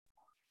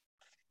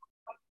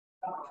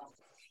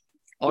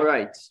All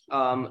right.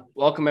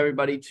 Welcome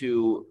everybody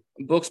to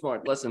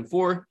Booksmart Lesson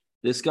 4,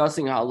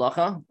 discussing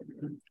Halacha,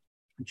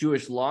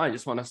 Jewish law. I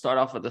just want to start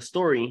off with a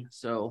story.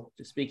 So,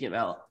 just speaking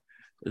about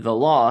the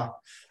law,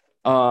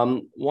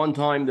 one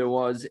time there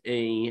was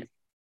a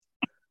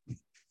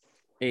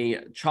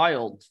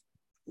child,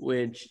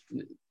 which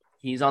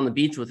he's on the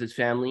beach with his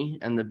family,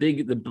 and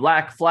the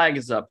black flag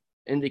is up,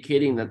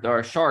 indicating that there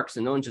are sharks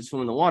and no one should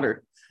swim in the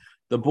water.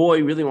 The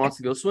boy really wants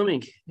to go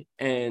swimming,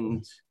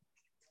 and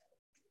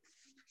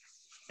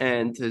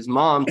his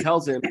mom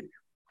tells him,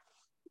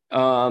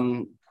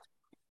 you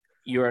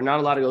are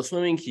not allowed to go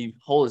swimming. He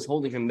is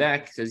holding him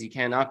back, says he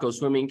cannot go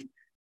swimming,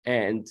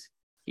 and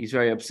he's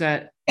very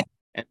upset.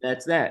 And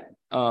that's that.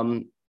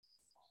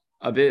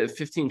 A bit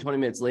 15, 20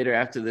 minutes later,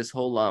 after this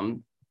whole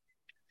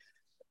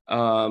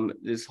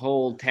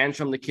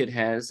tantrum the kid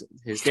has,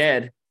 his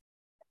dad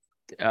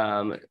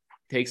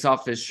takes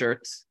off his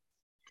shirt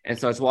and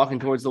starts walking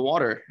towards the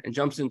water and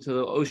jumps into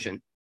the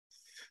ocean.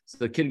 So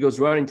the kid goes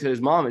running to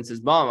his mom and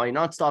says, "Mom, are you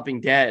not stopping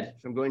Dad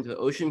from going to the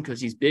ocean because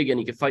he's big and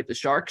he can fight the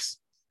sharks?"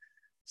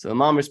 So the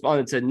mom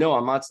responded and said, "No,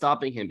 I'm not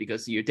stopping him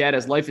because your dad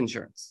has life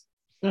insurance."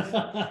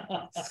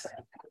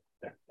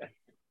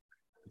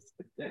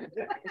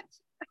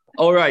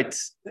 All right.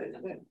 That's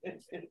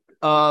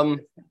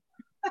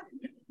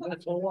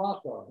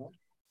halacha.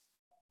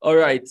 All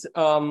right.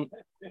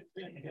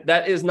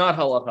 That is not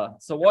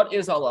halacha. So what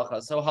is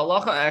halacha? So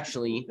halacha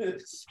actually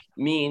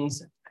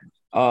means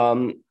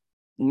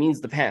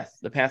the path,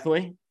 the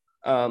pathway.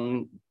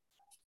 That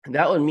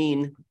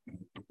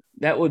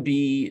would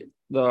be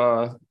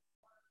the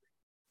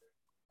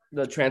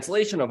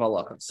translation of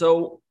halacha.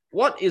 So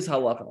what is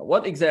halacha?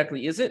 What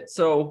exactly is it?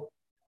 So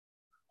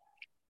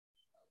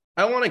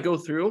I want to go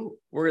through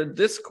where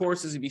this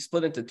course is to be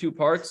split into two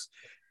parts.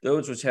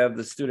 Those which have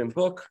the student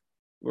book,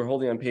 we're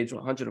holding on page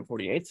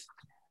 148.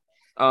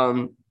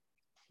 I'm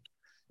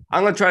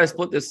going to try to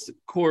split this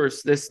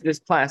course, this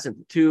class,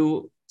 into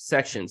two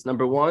sections.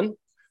 Number one,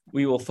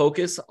 we will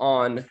focus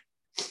on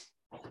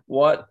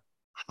what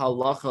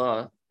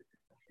halacha,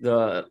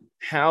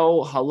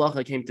 how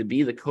halacha came to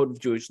be, the code of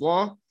Jewish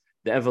law,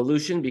 the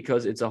evolution,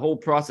 because it's a whole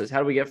process. How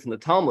do we get from the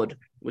Talmud,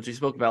 which we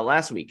spoke about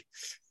last week,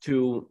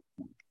 to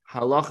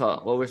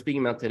halacha, what we're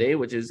speaking about today,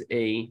 which is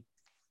an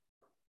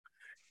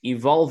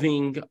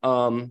evolving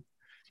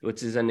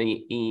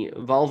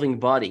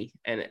body,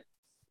 and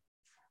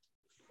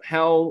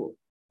how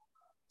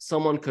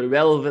someone could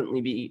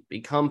relevantly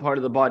become part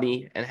of the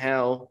body, and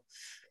how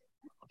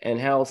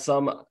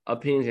some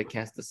opinions get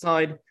cast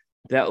aside.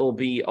 That will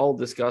be all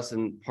discussed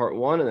in part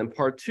one. And then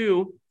part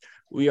two,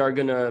 we are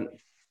going to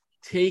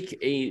take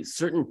a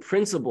certain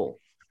principle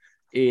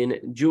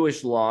in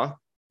Jewish law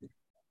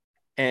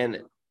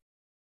and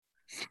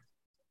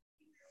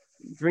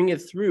bring it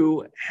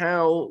through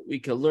how we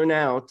can learn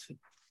out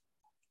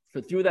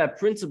through that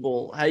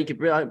principle, how you can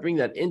bring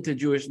that into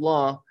Jewish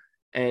law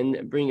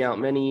and bring out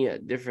many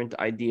different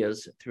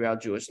ideas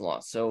throughout Jewish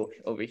law. So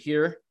over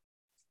here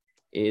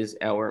is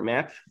our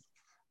map.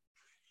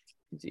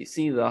 So you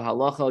see the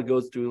halacha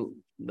goes through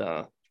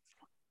the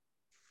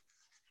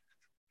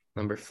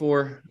number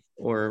 4,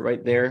 or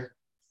right there,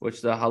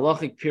 which the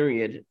halachic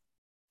period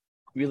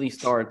really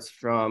starts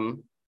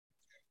from,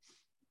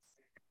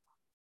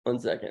 one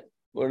second,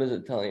 what is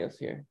it telling us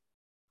here?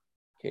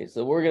 Okay,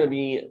 so we're going to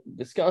be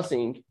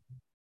discussing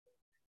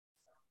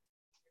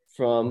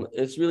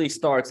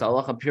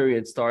halacha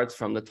period starts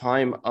from the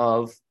time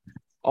of,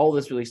 all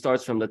this really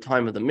starts from the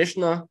time of the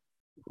Mishnah,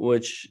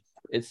 which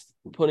is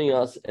putting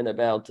us in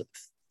about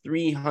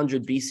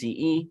 300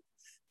 BCE.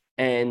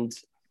 And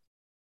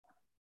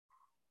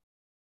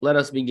let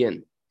us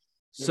begin.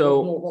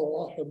 So,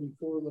 before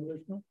the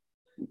Mishnah?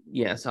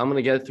 yes, I'm going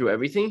to get through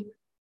everything.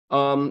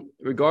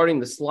 Regarding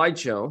the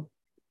slideshow,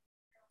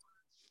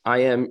 I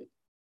am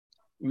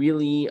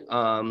really,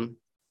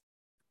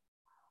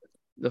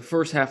 the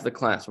first half of the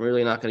class, we're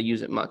really not going to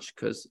use it much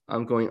because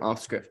I'm going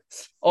off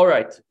script. All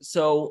right,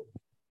 so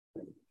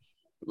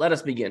let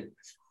us begin.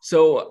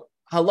 So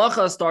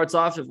halacha starts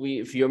off,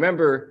 if you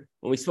remember,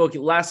 when we spoke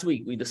last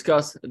week, we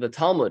discussed the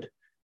Talmud,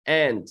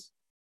 and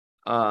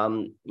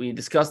we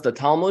discussed the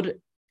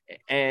Talmud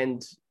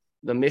and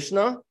the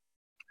Mishnah.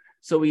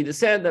 So we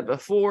said that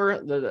before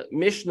the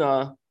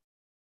Mishnah,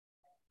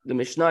 the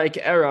Mishnaic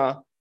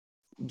era,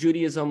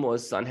 Judaism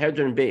was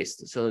Sanhedrin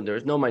based. So there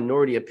was no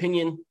minority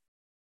opinion.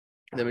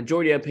 The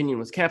majority opinion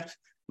was kept.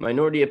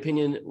 Minority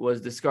opinion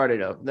was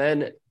discarded of.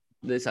 Then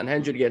the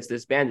Sanhedrin gets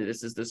disbanded.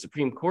 This is the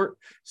Supreme Court.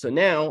 So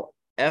now,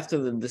 after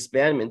the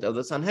disbandment of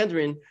the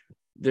Sanhedrin,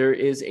 there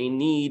is a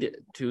need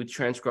to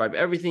transcribe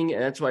everything.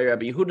 And that's why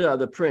Rabbi Yehuda,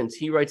 the prince,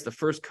 he writes the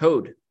first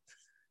code.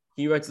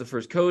 He writes the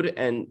first code,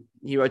 and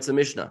he writes the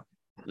Mishnah.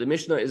 The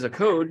Mishnah is a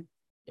code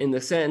in the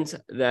sense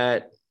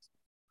that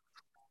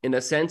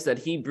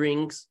he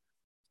brings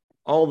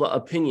all the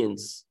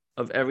opinions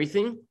of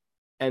everything,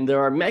 and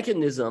there are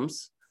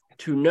mechanisms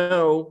to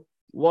know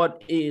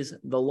what is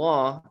the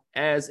law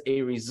as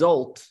a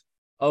result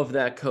of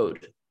that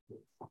code.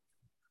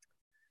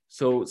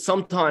 So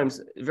sometimes,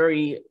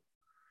 very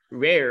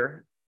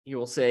rare, you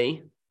will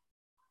say,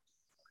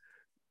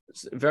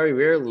 very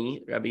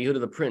rarely, Rabbi Yehuda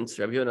the Prince,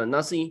 Rabbi Yehuda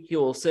Nasi, he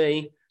will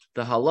say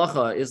the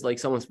halacha is like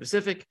someone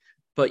specific,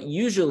 but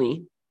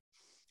usually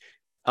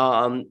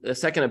the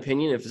second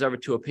opinion, if there's ever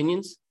two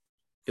opinions,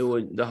 the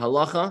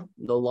halacha,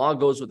 the law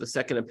goes with the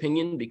second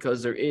opinion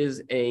because there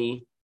is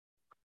a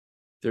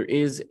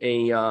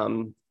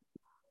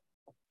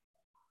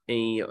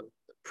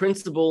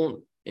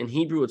principle in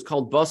Hebrew. It's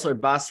called basar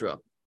basra,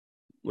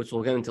 which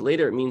we'll get into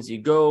later. It means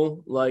you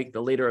go like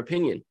the later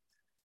opinion.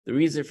 The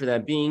reason for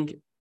that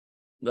being,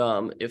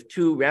 if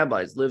two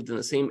rabbis lived in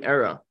the same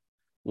era,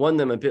 one of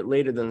them a bit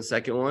later than the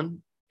second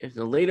one, if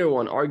the later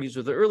one argues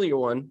with the earlier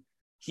one,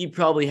 he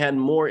probably had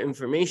more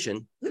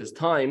information because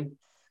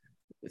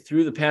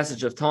through the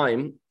passage of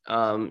time,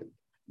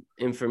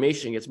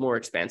 information gets more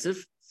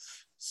expansive.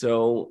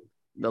 So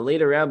the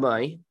later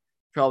rabbi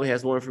probably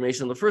has more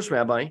information than the first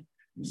rabbi.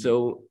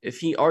 So if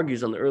he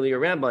argues on the earlier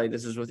rabbi,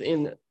 this is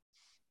within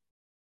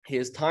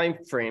his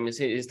time frame,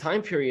 his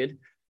time period,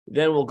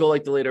 then we'll go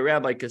like the later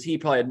rabbi because he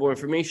probably had more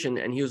information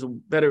and he was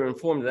better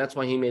informed. That's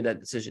why he made that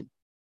decision.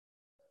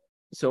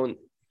 So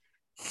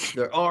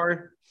there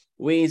are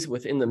ways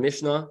within the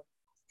Mishnah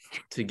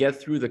to get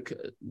through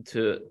it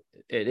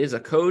is a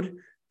code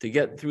to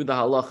get through the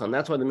halacha. And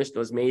that's why the Mishnah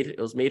was made. It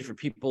was made for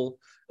people.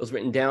 It was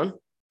written down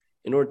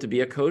in order to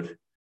be a code.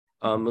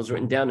 It was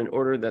written down in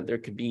order that there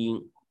could be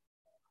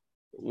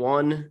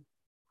one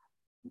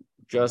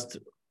just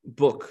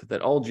book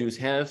that all Jews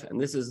have, and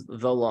this is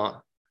the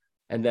law,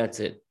 and that's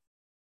it.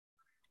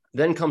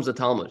 Then comes the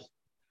Talmud.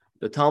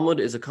 The Talmud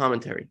is a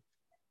commentary.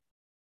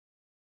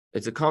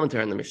 It's a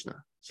commentary on the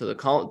Mishnah. So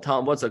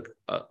what's a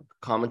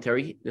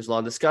commentary? There's a lot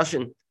of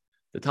discussion.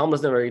 The Talmud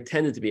is never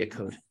intended to be a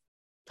code.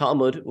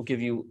 Talmud will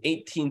give you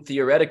 18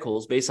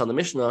 theoreticals based on the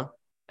Mishnah,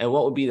 and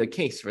what would be the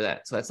case for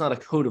that? So that's not a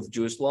code of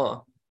Jewish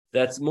law.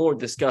 That's more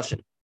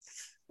discussion.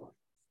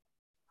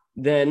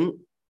 Then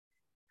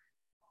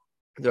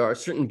there are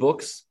certain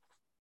books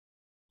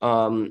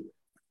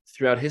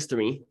throughout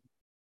history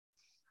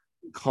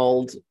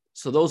called,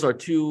 so those are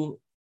two,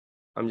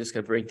 I'm just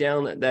going to break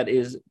down, that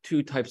is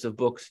two types of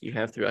books you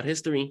have throughout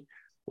history.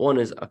 One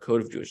is a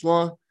code of Jewish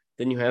law.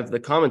 Then you have the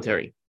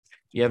commentary.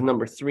 You have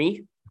number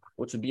 3,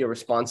 which would be a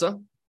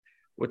responsa,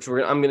 which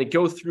I'm going to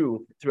go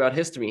throughout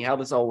history, how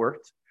this all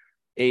worked.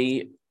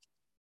 A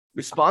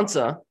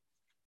responsa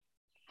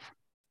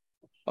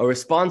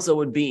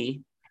would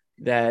be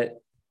that,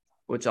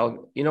 which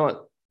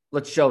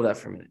let's show that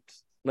for a minute.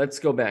 Let's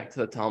go back to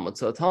the Talmud.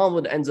 So the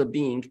Talmud ends up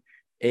being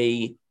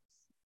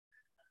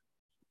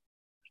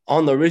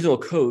on the original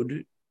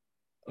code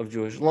of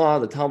Jewish law,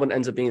 the Talmud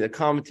ends up being the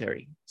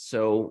commentary.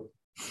 So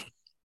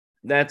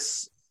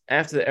that's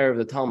after the era of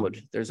the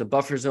Talmud. There's a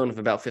buffer zone of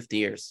about 50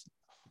 years.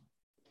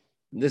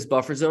 This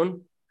buffer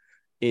zone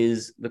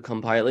is the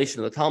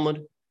compilation of the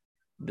Talmud,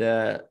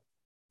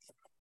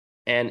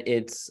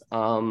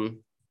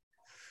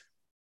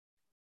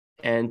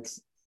 and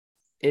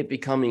it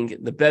becoming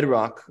the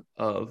bedrock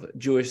of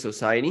Jewish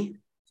society.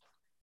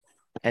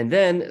 And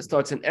then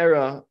starts an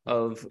era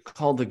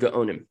called the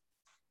Gaonim.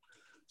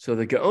 So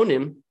the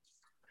Gaonim,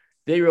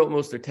 they wrote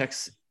most of their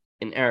texts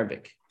in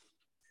Arabic.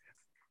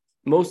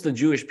 Most of the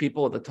Jewish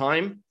people at the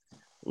time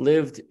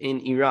lived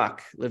in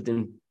Iraq, lived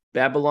in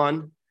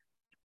Babylon,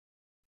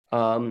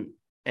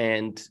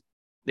 and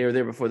they were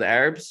there before the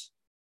Arabs,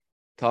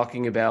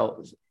 talking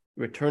about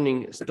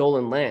returning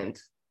stolen land.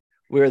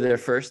 We were there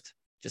first,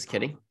 just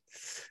kidding.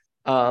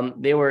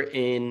 They were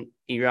in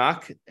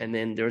Iraq, and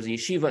then there was a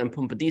yeshiva in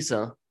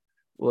Pumbedisa,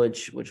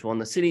 which one of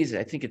the cities,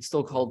 I think it's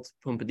still called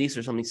Pumbedisa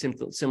or something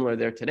similar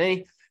there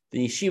today.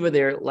 The yeshiva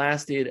there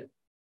lasted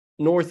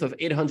north of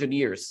 800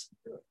 years,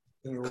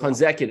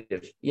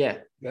 consecutive. Yeah.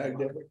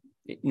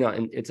 No,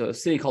 and it's a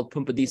city called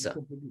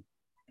Pumbedisa.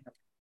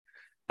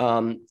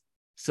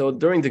 So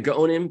during the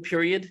Gaonim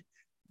period,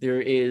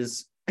 there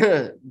is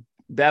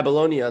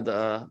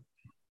Babylonia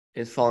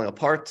is falling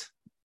apart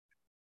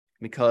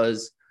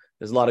because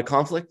there's a lot of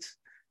conflict,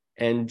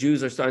 and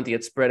Jews are starting to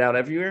get spread out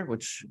everywhere,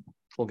 which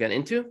we'll get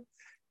into.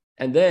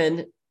 And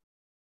then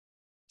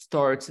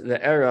starts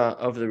the era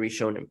of the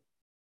Rishonim.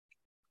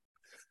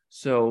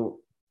 So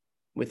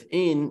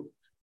within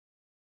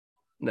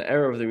the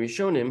era of the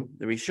Rishonim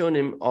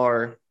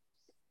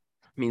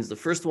means the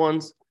first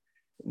ones.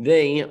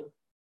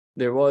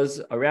 There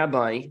was a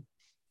rabbi,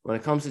 when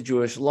it comes to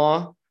Jewish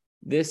law,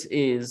 this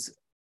is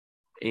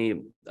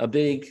a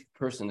big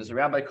person. There's a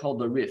rabbi called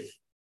the Rif.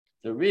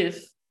 The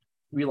Rif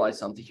realized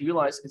something. He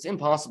realized it's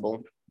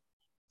impossible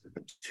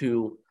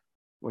to,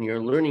 when you're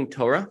learning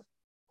Torah,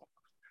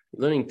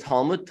 learning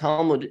Talmud,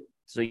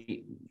 so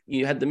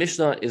you had the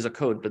Mishnah is a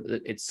code, but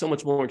it's so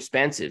much more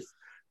expansive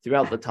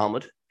throughout the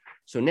Talmud.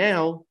 So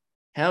now,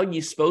 how are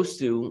you supposed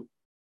to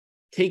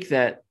take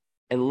that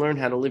and learn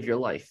how to live your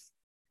life?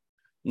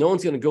 No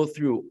one's going to go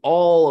through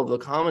all of the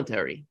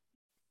commentary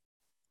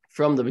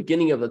from the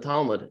beginning of the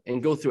Talmud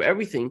and go through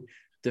everything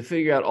to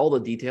figure out all the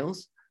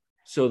details.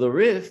 So the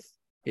Rif,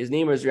 his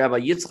name is Rabbi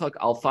Yitzchak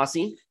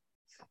Alfasi.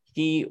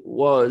 He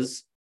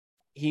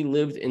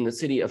lived in the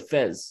city of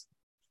Fez,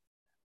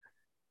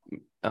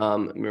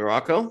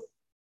 Morocco.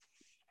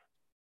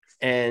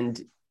 And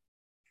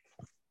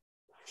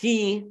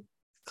he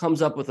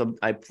comes up with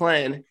a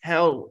plan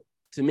how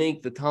to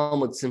make the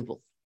Talmud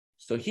simple.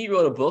 So he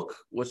wrote a book,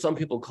 what some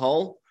people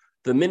call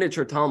the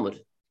miniature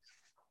Talmud.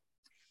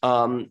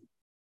 And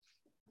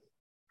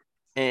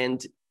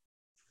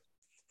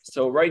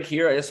so right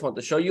here, I just want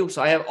to show you.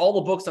 So I have all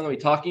the books I'm going to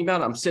be talking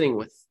about, I'm sitting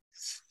with.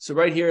 So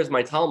right here is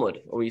my Talmud,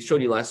 what we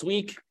showed you last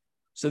week.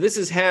 So this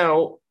is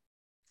how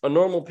a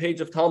normal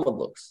page of Talmud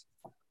looks.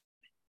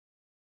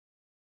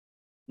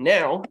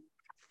 Now,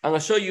 I'm going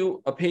to show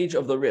you a page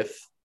of the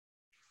Rif.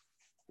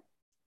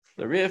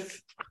 The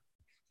Rif.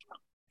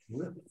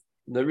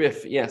 The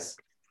Rif, yes.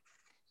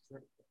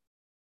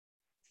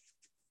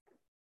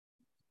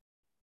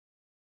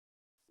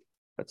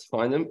 Let's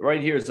find them.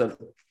 Right here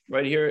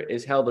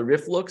is how the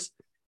Rif looks.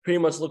 Pretty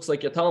much looks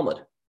like your Talmud.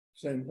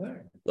 Same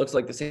thing. Looks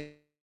like the same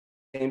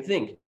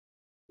thing.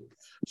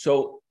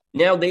 So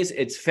nowadays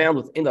it's found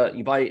within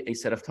you buy a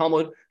set of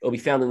Talmud, it'll be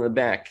found in the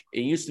back.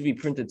 It used to be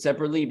printed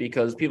separately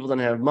because people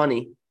didn't have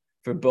money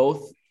for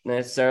both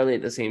necessarily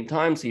at the same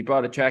time. So you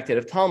brought a tractate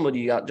of Talmud,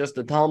 you got just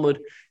the Talmud,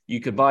 you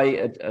could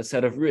buy a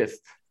set of Rif.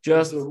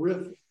 Just the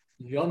Rif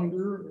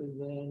younger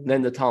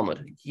than the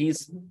Talmud.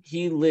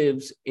 He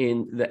lives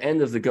in the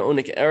end of the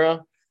Gaonic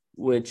era,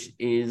 which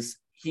is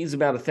he's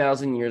about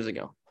 1,000 years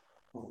ago.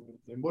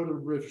 And what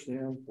does Rif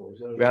stand for?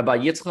 Rabbi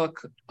Yitzchak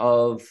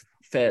of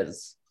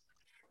Fez.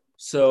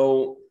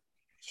 So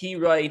he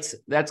writes,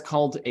 that's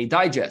called a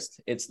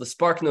digest. It's the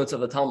spark notes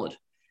of the Talmud.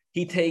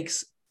 He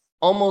takes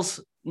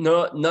almost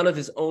none of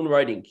his own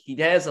writing. He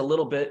has a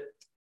little bit.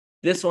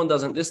 This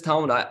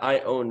Talmud I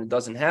own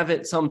doesn't have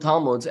it. Some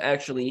Talmuds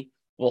actually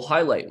will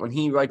highlight when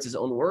he writes his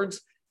own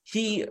words.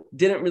 He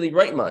didn't really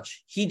write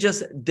much. He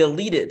just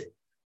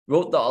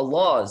wrote the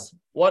laws.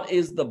 What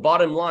is the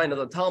bottom line of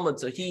the Talmud?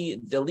 So he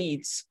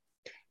deletes,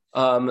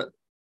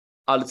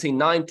 let's say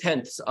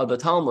 9/10 of the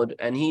Talmud,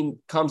 and he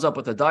comes up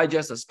with a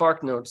digest of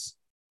spark notes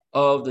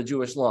of the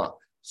Jewish law.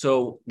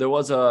 So there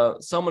was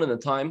someone in the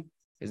time,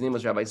 his name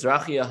was Rabbi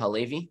Zrachia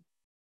Halevi.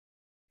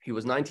 He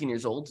was 19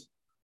 years old,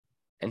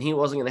 and he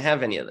wasn't going to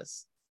have any of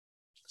this.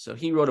 So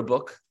he wrote a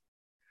book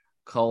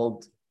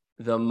called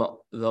the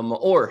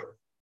Ma'or.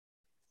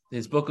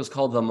 His book was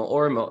called the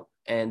Ma'or,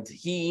 and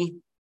he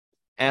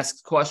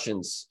asked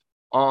questions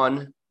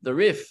on the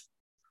Rif.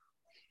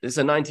 This is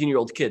a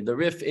 19-year-old kid. The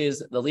Rif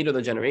is the leader of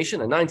the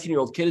generation. A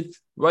 19-year-old kid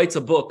writes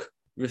a book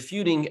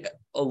refuting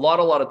a lot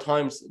of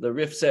times the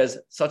Rif says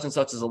such and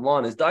such is a law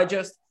in his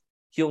digest.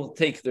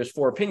 There's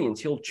 4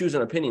 opinions. He'll choose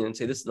an opinion and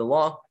say this is the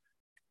law.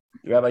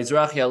 Rabbi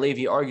Zerachi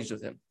Halevi argues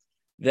with him.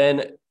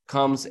 Then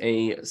comes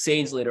a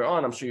sage later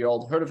on. I'm sure you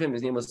all heard of him.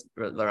 His name was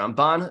the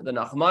Ramban, the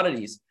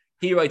Nachmanides.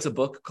 He writes a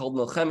book called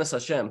Milchemes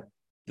Hashem,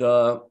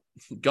 the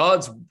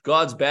God's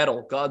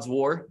battle, God's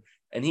war,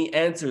 and he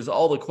answers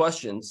all the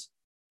questions.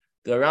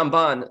 The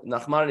Ramban,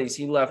 Nachmanides,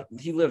 he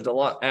lived a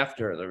lot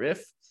after the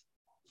Rif.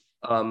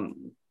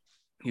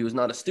 He was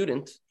not a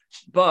student,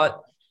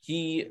 but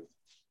he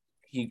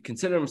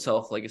considered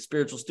himself like a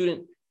spiritual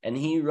student, and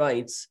he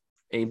writes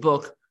a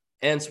book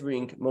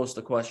answering most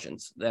of the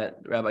questions that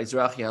Rabbi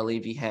Zerachi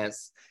Halevi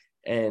has.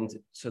 And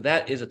so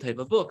that is a type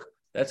of book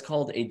that's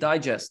called a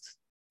digest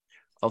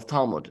of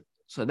Talmud.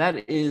 So that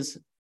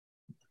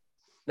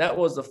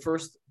was the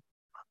first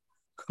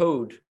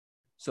code.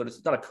 So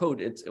it's not a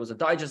code, it was a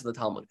digest of the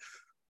Talmud.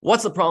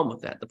 What's the problem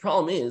with that? The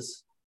problem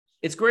is,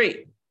 it's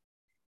great.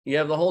 You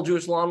have the whole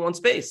Jewish law in one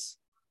space.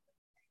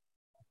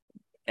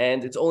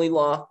 And it's only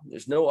law.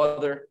 There's no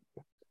other.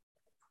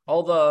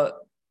 All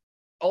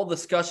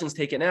discussions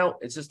taken out.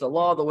 It's just the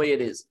law the way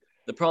it is.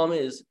 The problem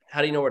is,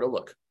 how do you know where to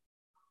look?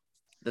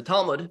 The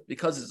Talmud,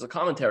 because it's a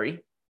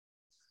commentary,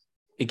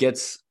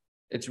 it's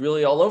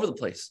really all over the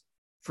place.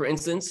 For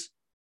instance,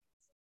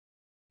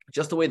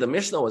 just the way the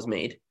Mishnah was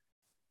made,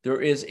 there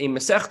is a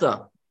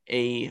Masechta,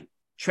 a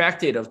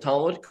tractate of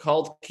Talmud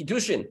called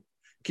Kiddushin.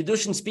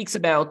 Kiddushin speaks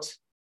about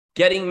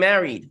getting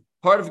married.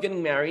 Part of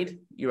getting married,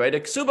 you write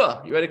a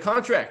ksuba, you write a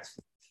contract.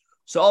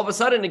 So all of a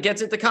sudden it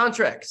gets into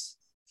contracts.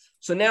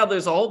 So now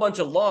there's a whole bunch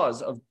of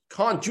laws of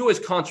Jewish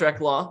contract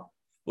law,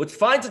 which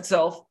finds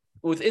itself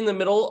within the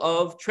middle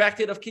of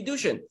tractate of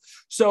Kiddushin.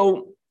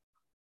 So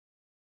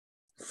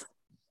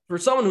for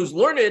someone who's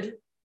learned,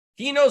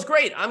 he knows,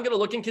 great, I'm going to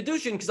look in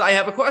Kiddushin because I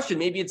have a question.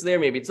 Maybe it's there,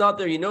 maybe it's not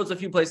there. He knows a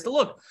few places to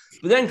look.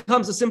 But then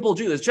comes a simple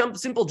Jew. This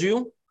simple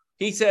Jew,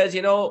 he says,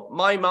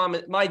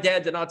 my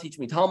dad did not teach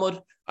me Talmud.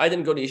 I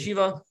didn't go to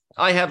yeshiva.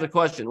 I have a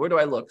question. Where do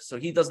I look? So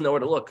he doesn't know where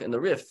to look in the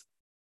Rif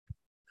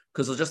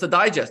because it was just a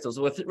digest. It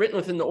was written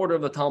within the order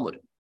of the Talmud.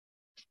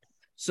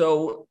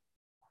 So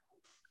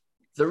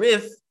the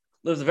Rif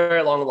lives a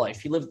very long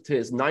life. He lived to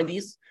his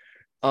 90s.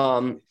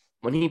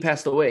 When he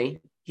passed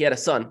away, he had a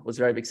son, was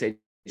a very big sage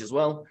as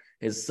well.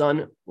 His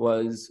son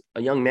was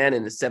a young man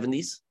in his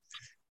 70s,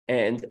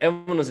 and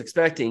everyone was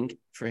expecting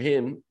for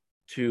him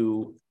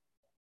to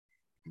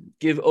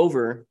give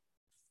over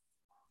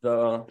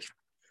the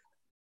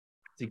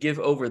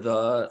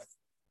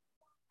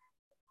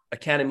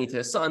academy to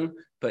his son,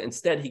 but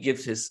instead he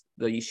gives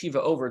the yeshiva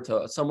over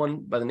to someone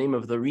by the name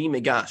of the Ri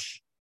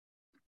Megash.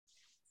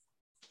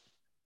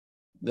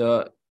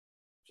 The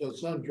So the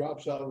son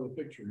drops out of the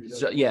picture.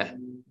 yeah.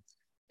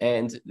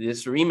 And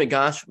this Ri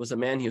Megash was a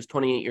man, he was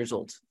 28 years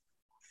old.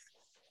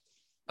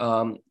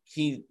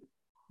 He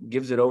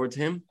gives it over to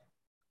him.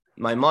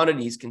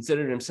 Maimonides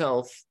considered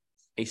himself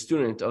a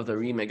student of the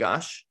Ri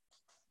Megash.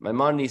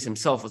 Maimonides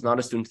himself was not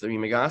a student of the Ri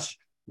Megash.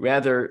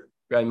 Rather,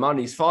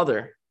 Maimonides'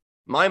 father,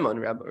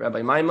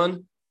 Rabbi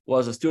Maimon,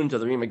 was a student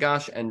of the Ri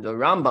Megash, and the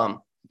Rambam,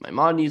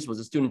 Maimonides, was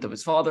a student of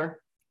his father.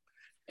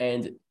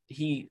 And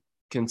he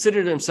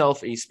considered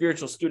himself a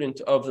spiritual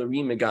student of the Ri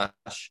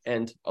Megash.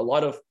 And a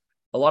lot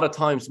of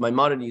times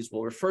Maimonides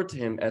will refer to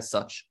him as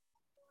such.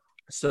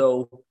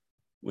 So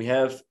we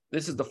have,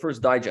 this is the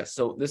first digest.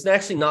 So this is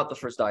actually not the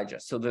first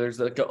digest. So there's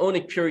the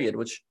Gaonic period,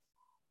 which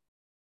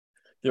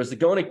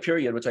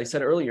I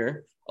said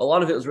earlier. A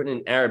lot of it was written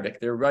in Arabic.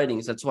 They're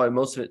writings. That's why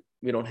most of it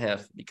we don't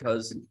have,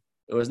 because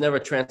it was never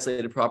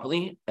translated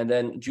properly. And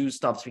then Jews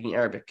stopped speaking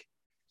Arabic.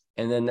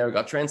 And then never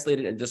got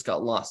translated and just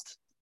got lost.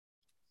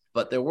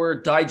 But there were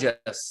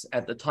digests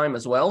at the time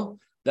as well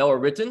that were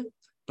written,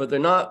 but they're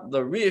not.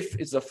 The Rif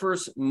is the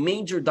first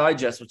major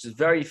digest, which is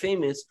very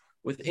famous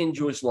within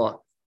Jewish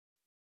law.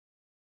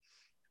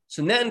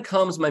 So then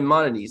comes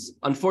Maimonides.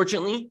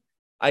 Unfortunately,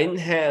 I didn't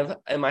have,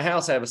 in my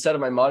house, I have a set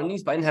of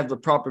Maimonides, but I didn't have the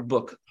proper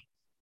book.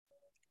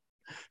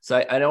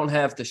 So I don't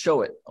have to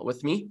show it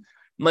with me.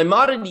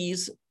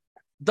 Maimonides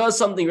does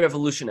something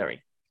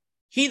revolutionary.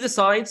 He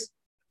decides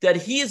that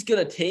he is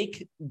going to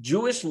take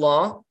Jewish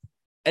law,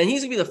 and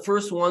he's going to be the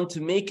first one to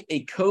make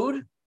a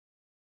code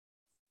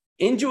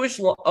in Jewish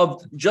law,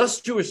 of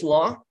just Jewish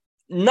law,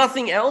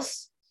 nothing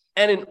else,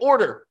 and in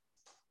order,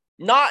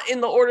 not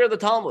in the order of the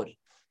Talmud.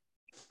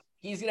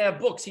 He's going to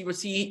have books.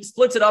 He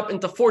splits it up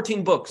into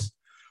 14 books.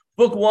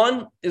 Book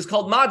 1 is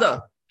called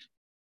Mada.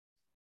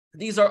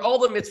 These are all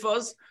the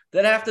mitzvahs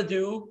that have to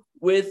do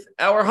with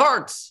our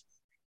hearts.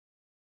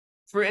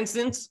 For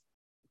instance,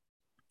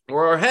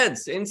 or our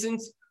heads. For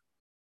instance,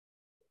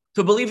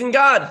 to believe in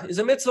God is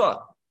a mitzvah.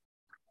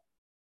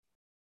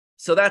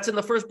 So that's in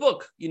the first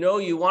book. You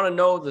want to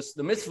know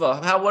the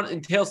mitzvah, what it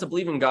entails to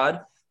believe in God.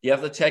 You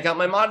have to check out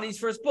Maimonides'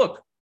 first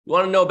book. You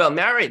want to know about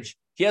marriage.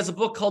 He has a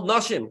book called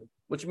Nashim,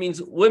 which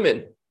means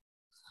women.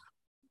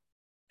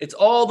 It's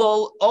all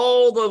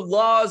the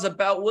laws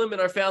about women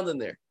are found in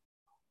there.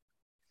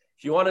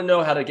 If you want to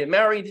know how to get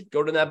married,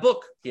 go to that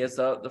book. He has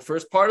the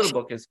first part of the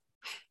book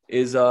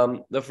is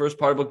the first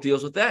part of the book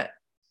deals with that.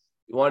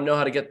 You want to know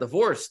how to get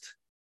divorced.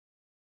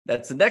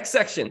 That's the next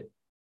section.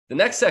 The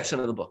next section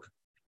of the book.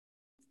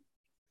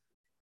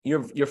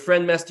 Your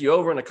friend messed you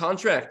over in a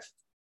contract.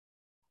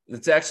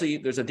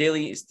 There's a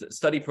daily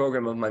study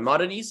program of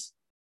Maimonides.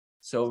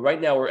 So right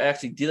now we're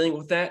actually dealing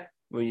with that.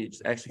 We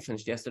just actually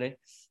finished yesterday.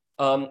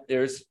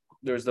 There's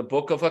the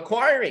book of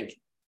acquiring,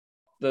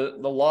 the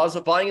laws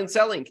of buying and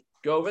selling.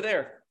 Go over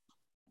there.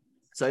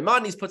 So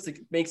Maimonides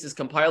makes this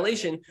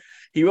compilation.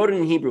 He wrote it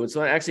in Hebrew. It's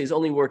actually his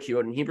only work he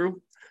wrote in Hebrew.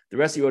 The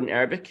rest he wrote in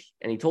Arabic.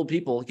 And he told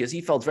people, because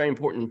he felt very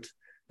important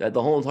that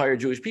the whole entire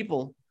Jewish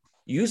people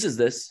uses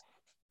this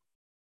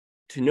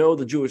to know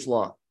the Jewish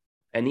law.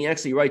 And he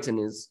actually writes in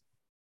his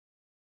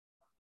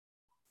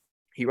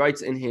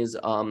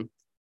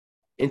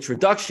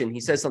introduction,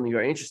 he says something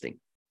very interesting.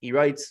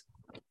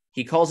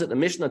 He calls it the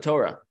Mishnah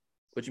Torah,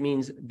 which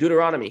means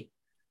Deuteronomy,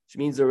 which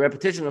means the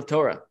repetition of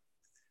Torah.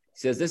 He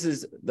says this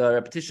is the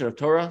repetition of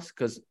Torah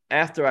because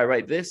after I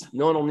write this,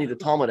 no one will need the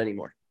Talmud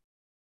anymore.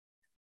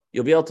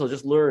 You'll be able to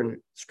just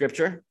learn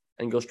scripture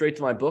and go straight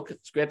to my book,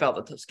 skip out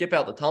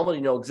the Talmud,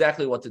 you know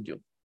exactly what to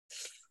do.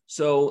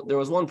 So there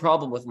was one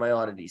problem with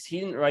Maimonides.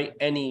 He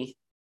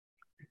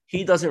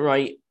doesn't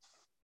write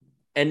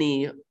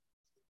any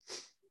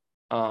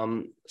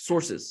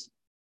sources.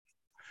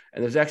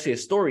 And there's actually a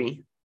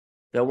story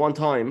that one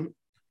time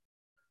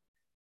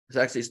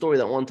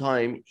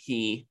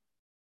he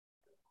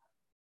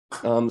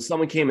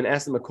someone came and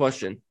asked him a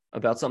question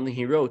about something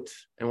he wrote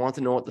and wanted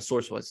to know what the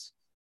source was.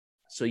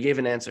 So he gave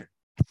an answer.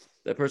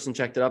 That person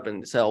checked it up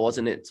and said, it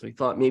wasn't it. So he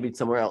thought maybe it's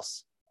somewhere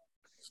else.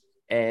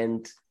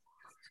 And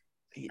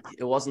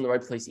it wasn't the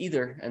right place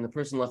either. And the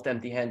person left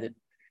empty-handed.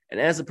 And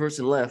as the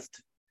person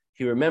left,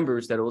 he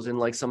remembers that it was in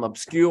like some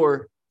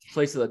obscure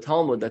place of the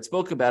Talmud that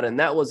spoke about it.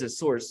 And that was his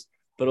source.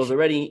 But it was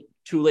already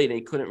too late and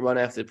he couldn't run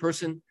after the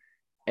person.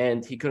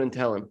 And he couldn't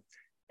tell him.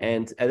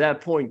 And at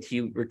that point, he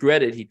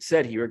regretted that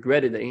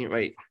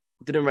he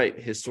didn't write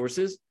his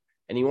sources.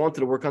 And he wanted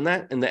to work on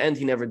that. In the end,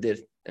 he never did.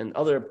 And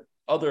other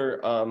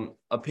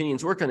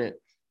opinions work on it,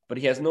 but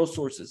he has no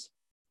sources.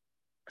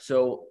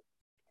 So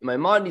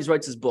Maimonides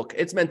writes his book.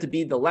 It's meant to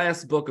be the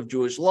last book of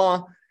Jewish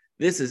law.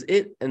 This is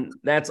it, and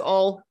that's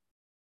all.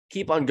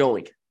 Keep on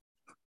going.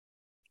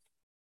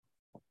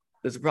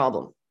 There's a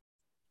problem.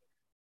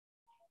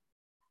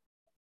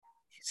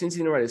 Since he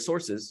didn't write his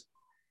sources,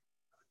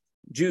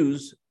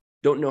 Jews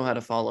don't know how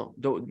to follow,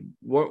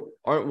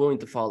 aren't willing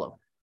to follow.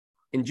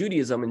 In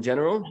Judaism in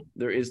general,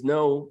 this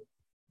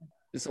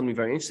is something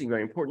very interesting,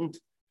 very important.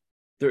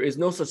 There is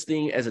no such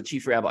thing as a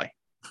chief rabbi.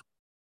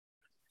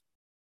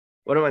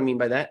 What do I mean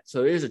by that?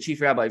 So there is a chief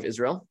rabbi of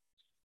Israel.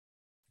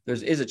 There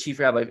is a chief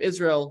rabbi of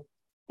Israel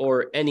or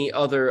any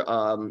other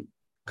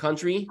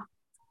country,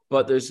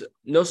 but there's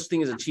no such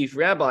thing as a chief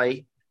rabbi,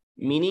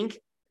 meaning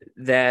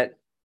that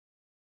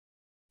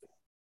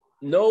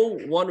no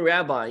one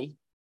rabbi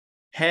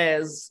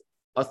has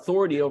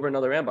authority over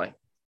another rabbi.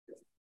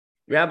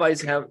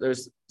 Rabbis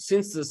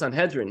since the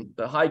Sanhedrin,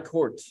 the high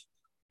court,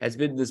 has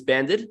been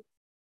disbanded,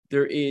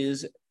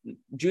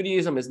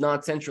 Judaism is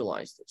not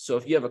centralized. So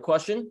if you have a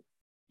question,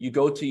 you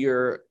go to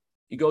your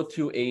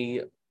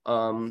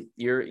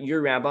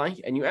rabbi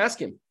and you ask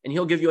him, and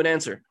he'll give you an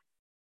answer.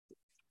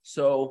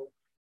 So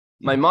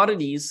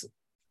Maimonides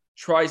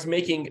tries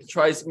making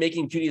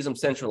Judaism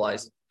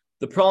centralized.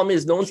 The problem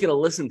is no one's going to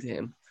listen to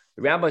him.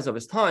 The rabbis of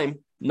his time,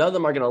 none of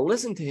them are going to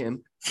listen to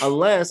him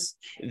unless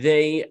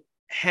they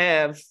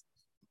have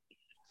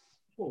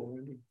no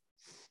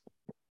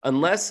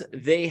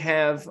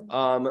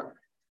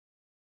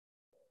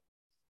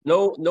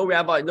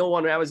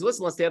one rabbis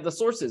listen unless they have the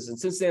sources. And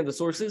since they have the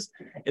sources,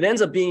 it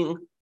ends up being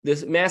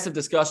this massive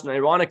discussion.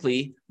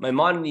 Ironically,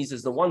 Maimonides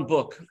is the one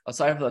book,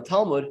 aside from the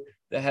Talmud,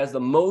 that has the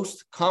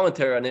most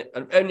commentary on it,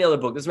 on any other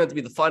book. This is meant to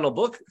be the final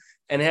book,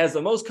 and it has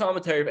the most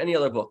commentary of any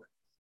other book.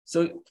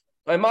 So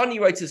Maimonides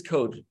writes his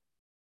code.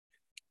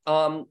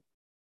 And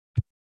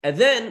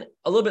then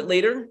a little bit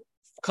later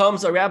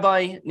comes a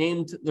rabbi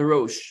named the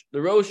Rosh.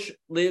 The Rosh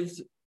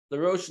lives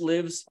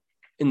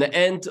in the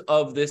end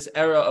of this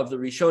era of the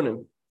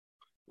Rishonim,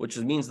 which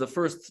means the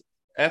first,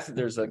 after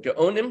there's a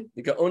Gaonim,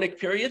 the Gaonic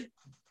period,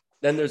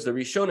 then there's the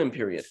Rishonim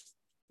period.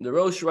 The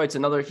Rosh writes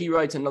another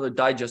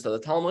digest of the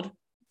Talmud.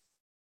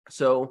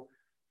 So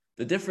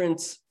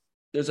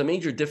there's a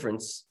major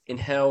difference in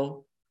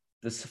how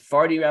the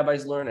Sephardi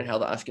rabbis learn and how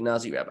the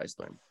Ashkenazi rabbis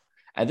learn.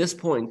 At this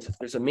point,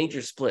 there's a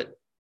major split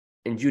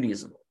in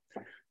Judaism.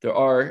 There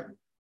are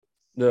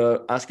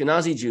the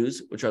Ashkenazi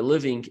Jews, which are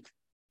living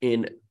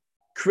in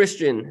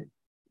Christian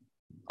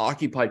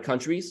occupied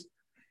countries,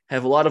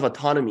 have a lot of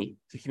autonomy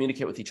to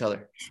communicate with each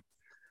other.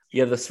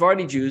 You have the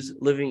Sephardi Jews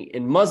living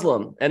in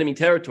Muslim enemy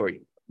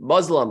territory,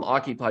 Muslim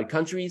occupied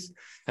countries,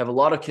 have a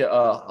lot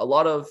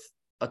of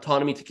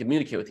autonomy to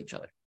communicate with each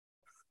other.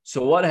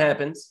 So what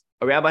happens?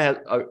 A rabbi has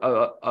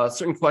a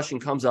certain question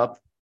comes up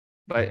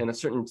in a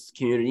certain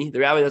community. The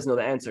rabbi doesn't know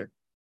the answer,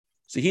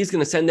 so he's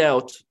going to send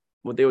out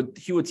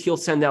he'll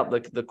send out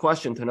the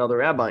question to another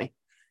rabbi,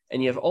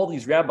 and you have all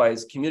these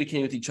rabbis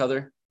communicating with each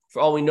other.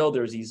 For all we know,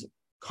 there's these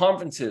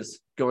conferences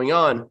going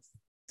on,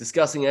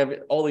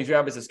 all these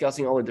rabbis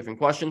discussing all the different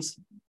questions,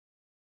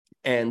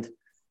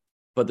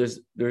 but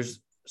there's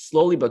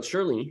slowly but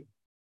surely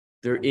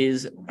there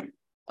is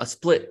a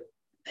split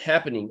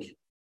happening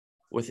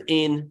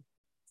within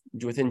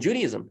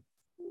Judaism,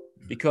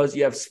 because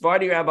you have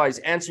Sephardi rabbis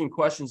answering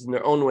questions in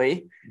their own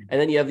way, and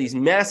then you have these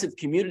massive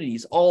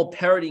communities all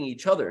parroting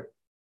each other.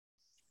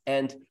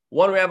 And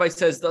one rabbi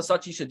says, "That's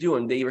what you should do,"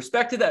 and they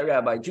respected that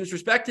rabbi. Jews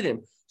respected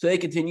him, so they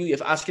continue. You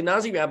have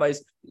Ashkenazi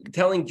rabbis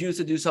telling Jews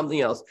to do something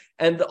else,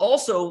 and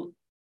also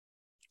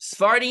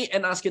Sephardi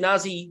and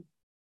Ashkenazi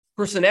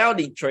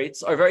personality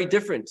traits are very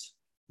different,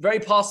 very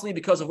possibly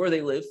because of where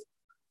they live.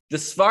 The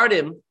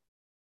Sephardim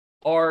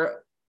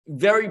are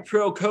very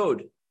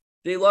pro-code.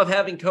 They love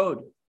having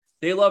code.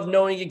 They love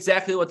knowing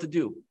exactly what to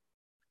do.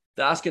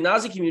 The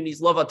Ashkenazi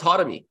communities love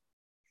autonomy.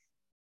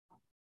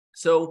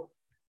 So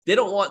they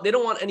don't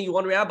want any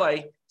one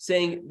rabbi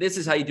saying, this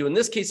is how you do in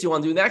this case, you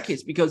want to do in that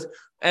case. Because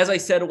as I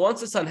said,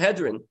 once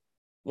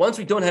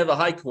we don't have a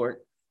high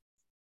court,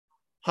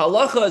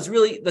 halacha is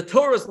really, the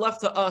Torah is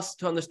left to us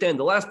to understand.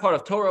 The last part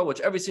of Torah,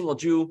 which every single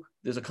Jew,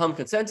 there's a common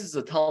consensus, is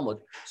the Talmud.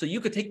 So you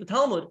could take the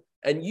Talmud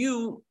and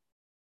you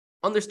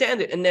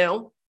understand it. And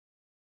now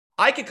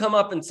I could come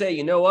up and say,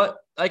 you know what?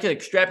 I could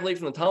extrapolate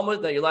from the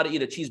Talmud that you're allowed to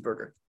eat a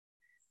cheeseburger.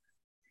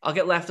 I'll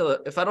get laughed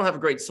out. If I don't have a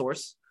great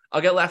source,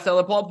 I'll get laughed out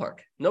of the ballpark.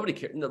 Nobody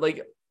cares.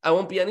 Like, I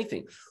won't be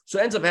anything. So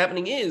what ends up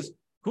happening is,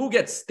 who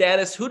gets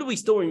status? Who do we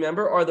still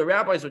remember are the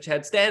rabbis which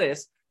had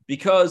status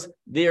because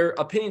their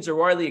opinions are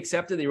widely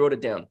accepted. They wrote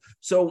it down.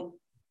 So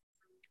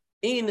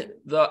in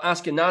the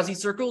Ashkenazi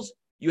circles,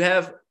 you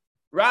have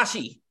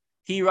Rashi.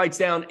 He writes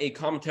down a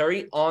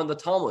commentary on the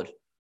Talmud.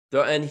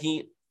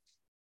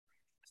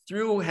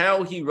 Through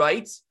how he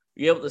writes,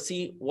 you're able to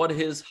see what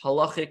his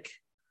halachic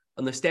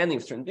understanding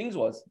of certain things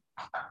was.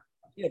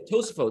 You have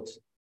Tosafot.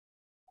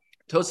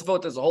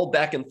 Tosafot is a whole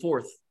back and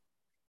forth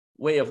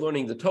way of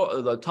learning the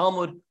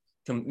Talmud,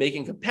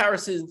 making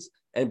comparisons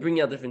and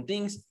bringing out different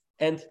things.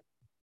 And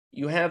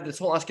you have this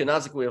whole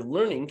Ashkenazic way of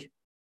learning,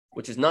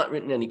 which is not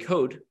written in any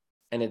code,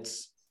 and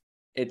it's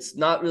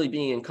not really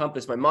being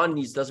encompassed.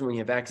 Maimonides doesn't really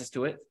have access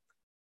to it.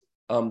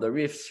 The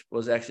Rif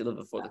was actually a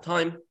little before the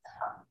time,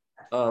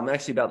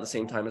 actually about the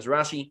same time as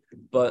Rashi.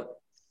 But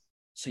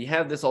so you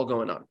have this all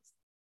going on.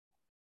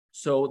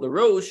 So the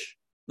Rosh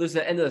lives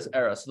at the end of this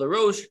era. So the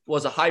Rosh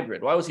was a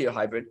hybrid. Why was he a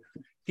hybrid?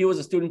 He was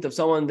a student of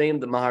someone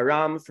named the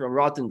Maharam from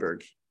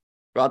Rothenburg.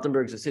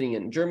 Rothenburg is sitting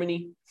in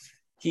Germany.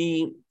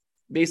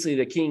 Basically,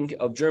 the king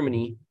of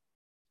Germany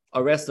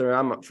arrests the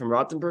Ram from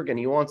Rothenburg, and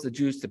he wants the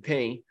Jews to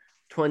pay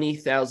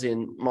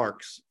 20,000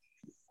 marks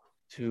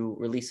to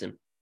release him.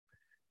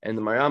 And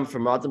the Maharam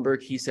from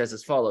Rothenburg, he says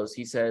as follows.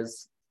 He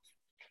says,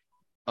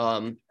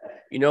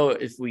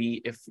 if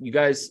you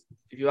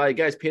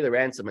guys pay the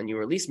ransom and you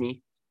release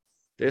me,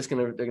 they're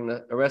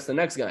gonna arrest the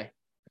next guy.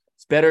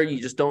 It's better you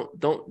just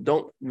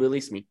don't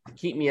release me.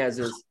 Keep me as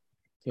is.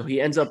 So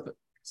he ends up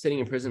sitting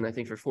in prison, I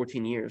think, for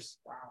 14 years,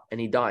 and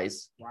he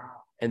dies. Wow.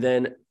 And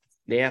then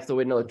they have to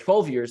wait another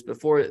 12 years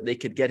before they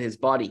could get his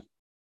body.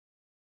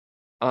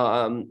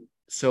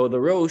 So the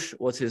Rosh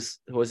was his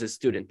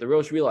student. The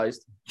Rosh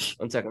realized,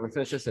 one second, I'm gonna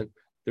finish this. And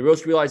the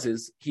Rosh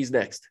realizes he's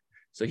next.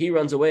 So he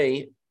runs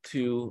away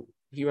to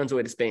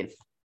Spain.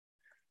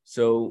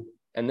 So,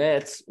 and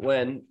that's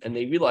when, and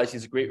they realize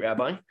he's a great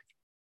rabbi.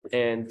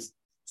 And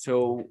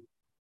so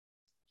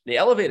they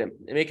elevate him.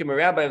 They make him a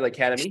rabbi of the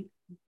academy.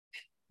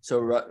 So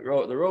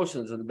the Rosh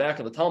is in the back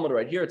of the Talmud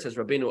right here. It says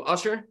Rabbeinu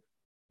Asher.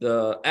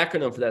 The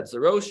acronym for that is the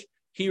Rosh.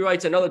 He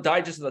writes another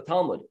digest of the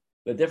Talmud.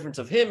 The difference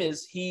of him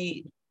is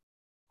he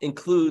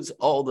includes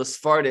all the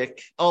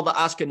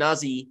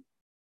Ashkenazi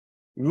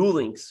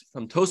rulings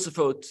from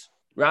Tosafot,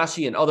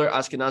 Rashi, and other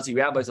Ashkenazi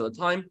rabbis of the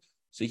time.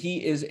 So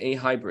he is a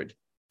hybrid.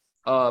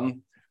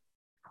 All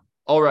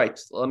right,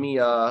 let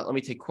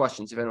me take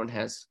questions if anyone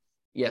has.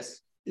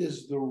 Yes.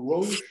 Is the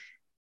Rosh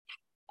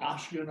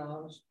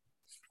Ashkenaz?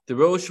 The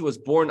Rosh was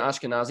born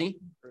Ashkenazi,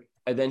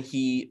 and then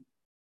he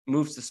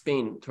moves to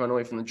Spain to run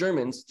away from the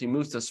Germans. He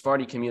moves to the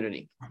Sephardi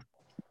community.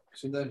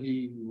 So then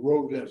he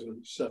wrote as a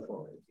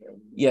Sephardi.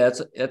 Yeah,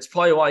 that's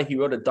probably why he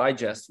wrote a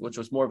digest, which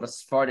was more of a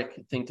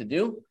Sephardic thing to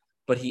do.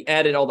 But he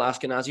added all the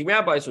Ashkenazi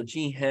rabbis, which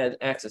he had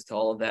access to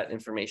all of that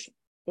information.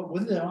 But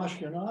with the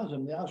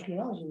Ashkenazim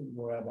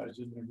rabbis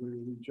didn't agree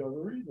with each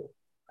other either.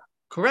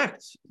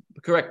 Correct.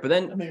 But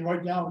then, I mean,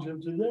 right down to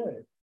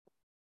today.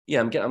 Yeah,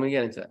 I'm going to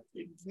get into that.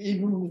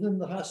 Even within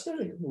the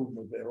Hasidic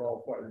movement, they're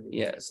all fighting.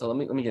 Yeah, so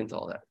let me get into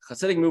all that.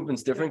 Hasidic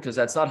movement's different because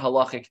that's not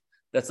halachic.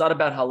 That's not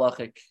about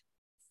halachic.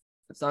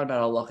 It's not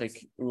about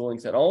halachic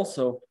rulings at all.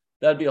 So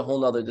that'd be a whole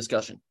nother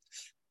discussion.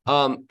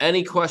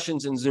 Any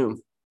questions in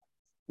Zoom?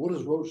 What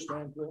does Rosh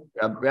stand for?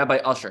 Rabbi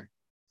Usher.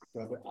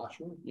 Rabbi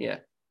Asher? Yeah.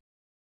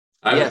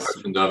 I have a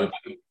question, David.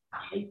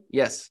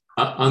 Yes.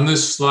 On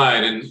this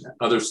slide and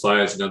other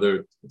slides and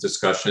other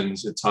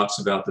discussions, it talks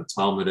about the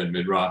Talmud and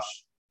Midrash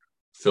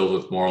filled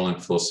with moral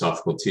and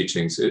philosophical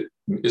teachings.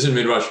 Isn't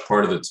Midrash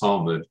part of the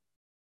Talmud?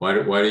 Why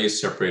do you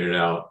separate it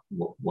out?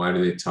 Why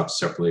do they talk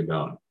separately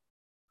about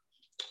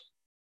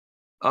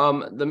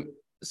it?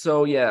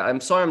 So yeah, I'm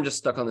sorry, I'm just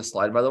stuck on this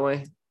slide, by the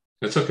way.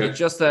 It's okay. It's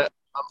just that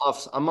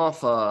I'm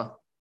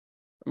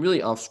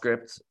really off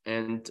script,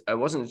 and I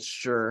wasn't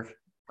sure.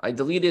 I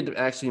deleted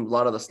actually a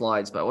lot of the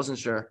slides, but I wasn't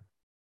sure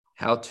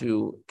how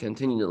to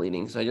continue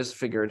deleting. So I just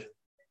figured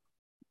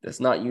let's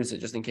not use it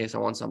just in case I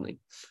want something.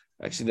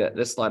 Actually,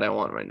 this slide I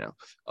want right now.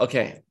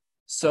 Okay,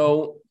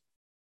 so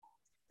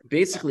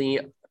basically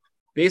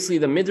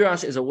the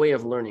Midrash is a way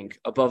of learning.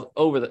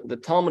 The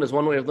Talmud is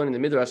one way of learning, the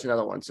Midrash is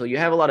another one. So you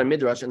have a lot of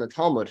Midrash in the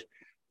Talmud,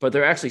 but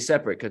they're actually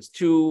separate because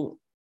two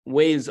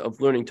ways of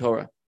learning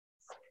Torah.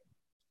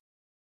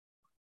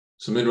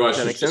 So Midrash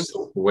is just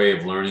a way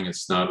of learning.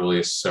 It's not really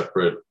a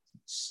separate.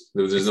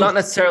 It's not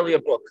necessarily a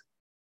book.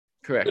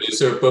 Correct. But is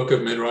there a book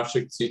of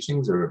Midrashic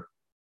teachings or?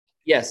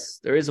 Yes,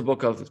 there is a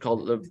book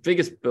the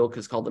biggest book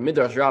is called the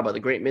Midrash Rabbah, the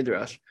Great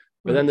Midrash.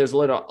 But then there's a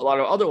lot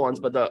of other ones.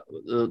 But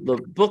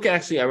the book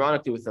actually,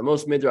 ironically, with the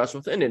most Midrash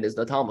within it is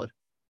the Talmud.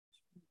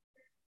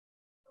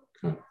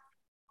 Okay.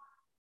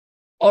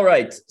 All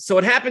right. So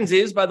what happens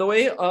is, by the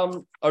way,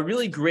 a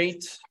really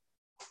great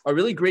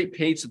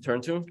page to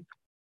turn to.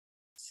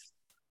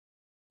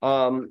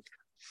 A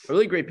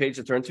really great page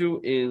to turn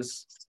to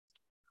is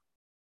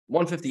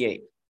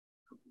 158.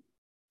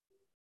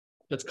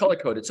 It's color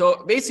coded.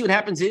 So basically what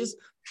happens is,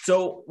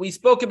 so we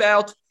spoke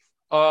about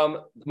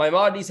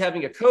Maimonides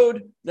having a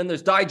code, then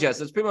there's digest.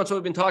 That's pretty much what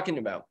we've been talking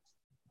about.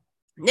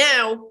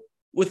 Now,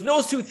 with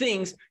those two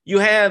things, you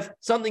have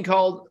something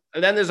called,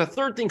 and then there's a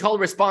third thing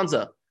called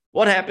responsa.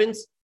 What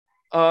happens?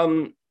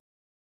 I'll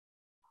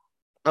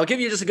give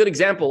you just a good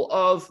example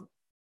of,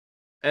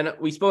 and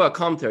we spoke about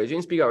commentaries. We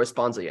didn't speak about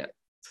responsa yet.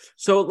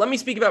 So let me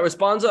speak about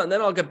responsa, and then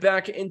I'll get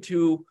back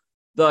into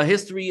the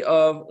history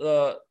of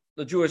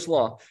the Jewish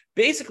law.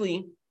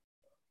 Basically,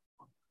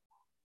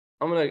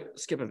 I'm going to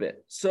skip a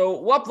bit. So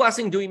what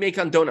blessing do we make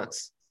on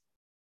donuts?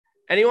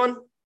 Anyone?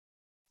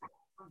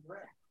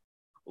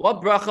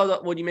 What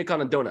bracha would you make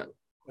on a donut?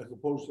 As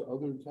opposed to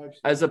other types?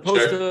 As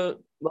opposed to...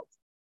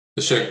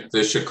 The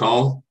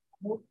shakal?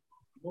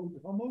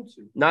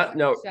 Not a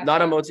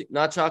motzi,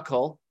 not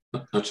shakal.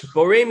 Not shakal.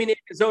 Borei minei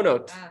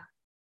mizonot.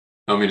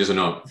 I mean, doesn't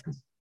know.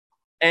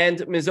 And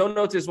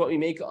mizonot is what we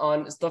make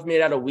on stuff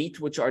made out of wheat,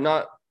 which are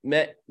not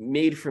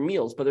made for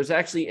meals. But there's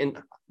actually, in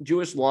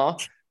Jewish law,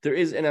 there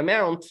is an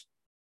amount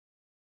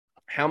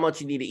how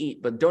much you need to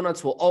eat. But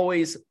donuts will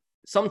always,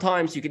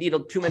 sometimes you could eat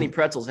too many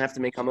pretzels and have to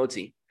make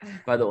hamotzi,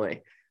 by the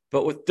way.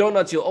 But with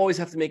donuts, you'll always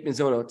have to make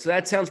mizonot. So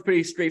that sounds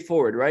pretty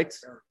straightforward, right?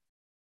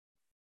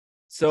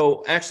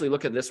 So actually,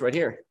 look at this right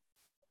here.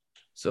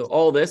 So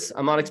all this,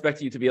 I'm not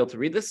expecting you to be able to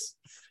read this,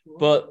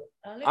 but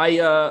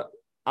I'm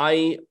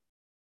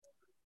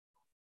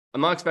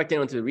not expecting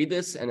anyone to read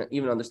this and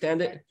even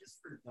understand it.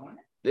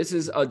 This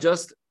is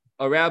just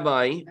a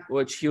rabbi,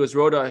 which he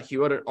wrote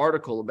an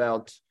article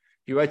about.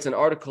 He writes an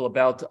article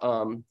about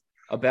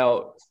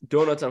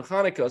donuts on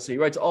Hanukkah. So he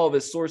writes all of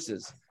his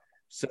sources.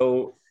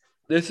 So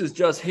this is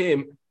just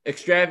him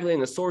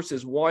extrapolating the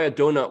sources why a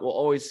donut will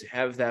always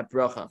have that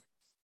bracha.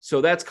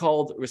 So that's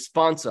called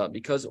responsa,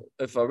 because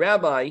if a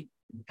rabbi,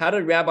 how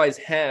did rabbis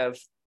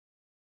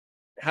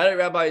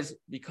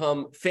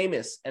become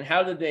famous, and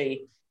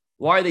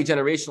why are they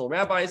generational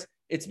rabbis?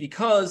 It's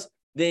because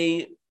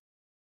they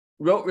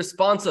wrote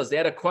responsas. They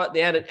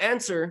had an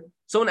answer.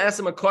 Someone asked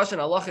them a question,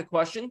 a halachic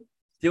question.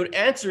 They would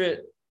answer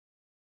it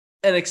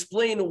and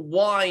explain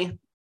why.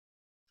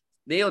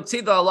 They would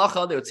say the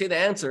halacha, they would say the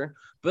answer,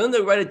 but then they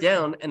would write it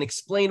down and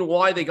explain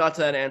why they got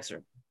to that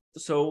answer.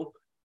 So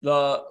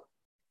the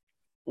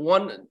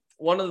one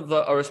of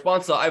the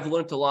response that I've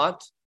learned a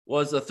lot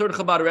was the third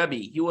Chabad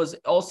Rebbe. He was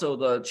also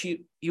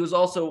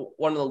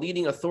one of the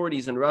leading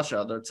authorities in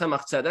Russia, the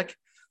Tzemach Tzedek.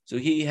 So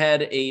he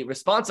had a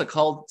responsa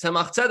called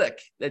Tzemach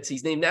Tzedek.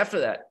 He's named after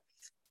that.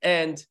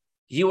 And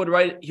he would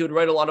get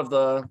a lot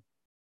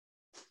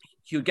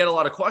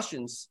of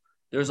questions.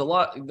 There's a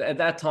lot at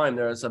that time.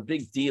 There was a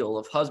big deal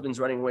of husbands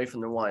running away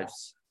from their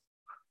wives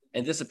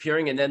and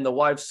disappearing, and then the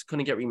wives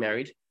couldn't get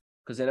remarried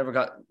because they never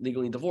got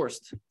legally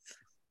divorced.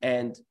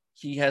 And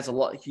he has a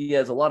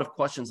lot of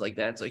questions like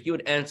that. So he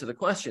would answer the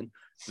question,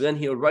 but then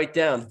he would write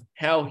down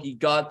how he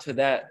got to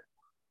that,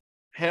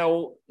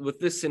 how with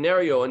this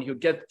scenario, and he would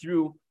get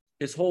through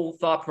his whole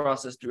thought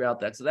process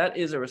throughout that. So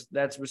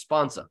that's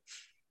responsa.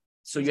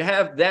 So you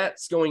have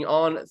that's going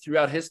on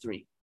throughout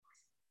history,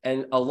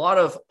 and a lot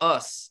of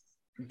us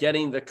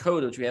getting the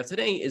code which we have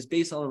today is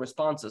based on the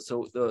responsa.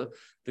 So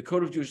the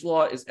code of Jewish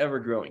law is ever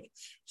growing.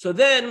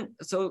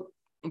 Let's go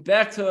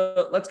back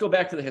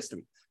to the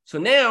history. So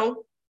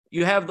now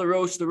you have the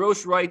Rosh. The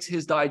Rosh writes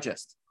his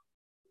digest.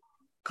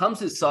 Comes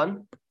his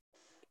son.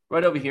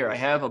 Right over here, I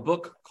have a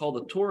book called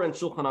the Torah and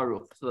Shulchan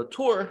Aruch. So the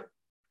Torah,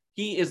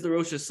 he is the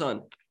Rosh's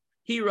son.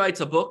 He writes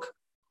a book.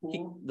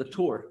 The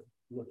Torah,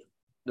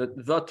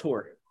 the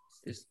Torah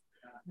is.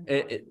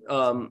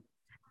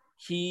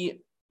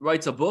 He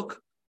writes a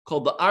book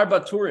called the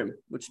Arba Turim,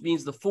 which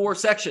means the 4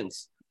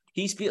 sections.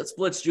 He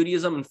splits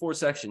Judaism in 4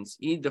 sections.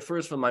 He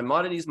differs from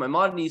Maimonides.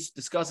 Maimonides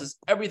discusses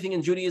everything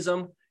in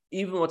Judaism,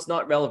 even what's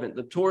not relevant.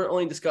 The Torah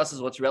only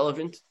discusses what's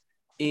relevant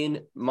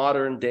in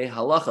modern day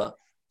halacha.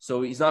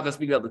 So he's not going to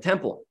speak about the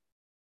temple.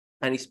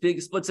 And he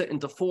splits it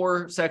into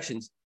 4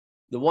 sections.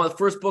 The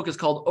first book is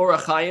called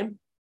Orach Chaim,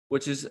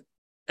 which is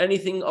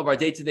anything of our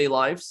day-to-day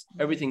lives.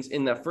 Everything's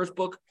in that first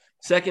book.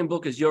 Second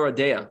book is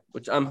Yoradea,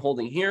 which I'm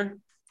holding here,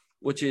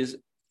 which is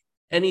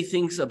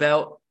anything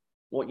about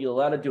what you're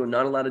allowed to do and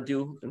not allowed to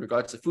do in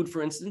regards to food,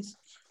 for instance.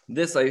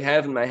 This I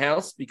have in my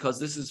house because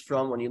this is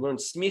from when you learn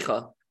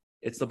smicha.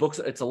 It's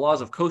the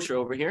laws of kosher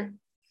over here.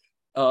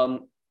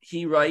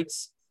 He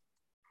writes,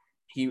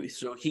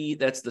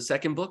 that's the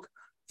second book.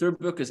 Third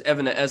book is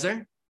Even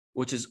Ezer,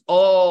 which is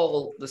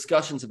all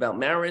discussions about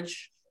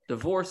marriage,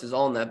 divorce is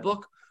all in that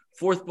book.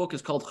 Fourth book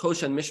is called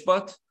Choshen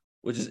Mishpat,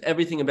 which is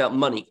everything about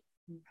money.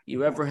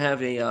 You ever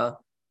have an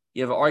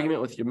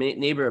argument with your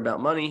neighbor about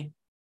money,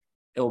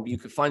 you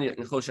could find it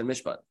in Choshen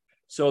Mishpat.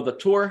 So the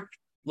Torah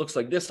looks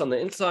like this on the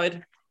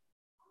inside.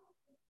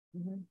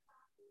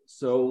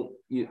 So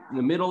in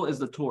the middle is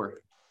the Torah.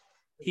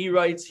 He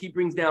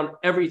brings down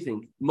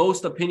everything.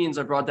 Most opinions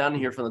are brought down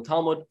here from the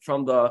Talmud,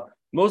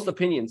 most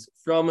opinions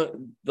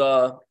from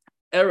the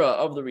era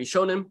of the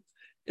Rishonim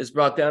is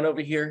brought down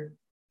over here,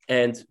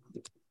 and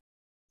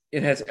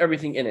it has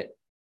everything in it.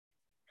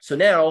 So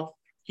now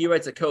he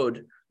writes a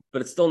code,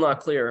 but it's still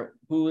not clear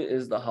who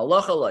is the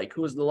halacha like,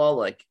 who is the law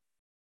like.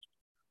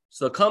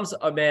 So comes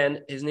a man,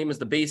 his name is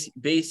the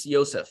Beis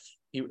Yosef.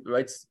 He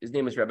writes, his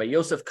name is Rabbi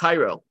Yosef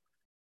Cairo.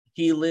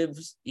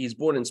 He's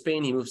born in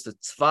Spain, he moves to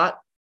Tzfat.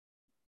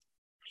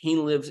 He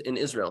lives in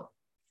Israel,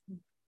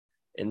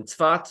 in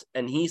Tzfat,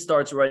 and he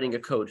starts writing a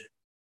code.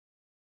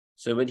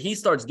 So what he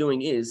starts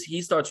doing is,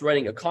 he starts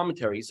writing a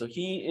commentary. So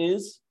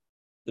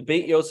the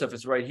Beit Yosef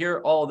is right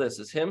here, all this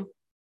is him.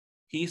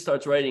 He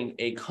starts writing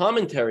a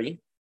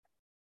commentary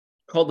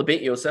called the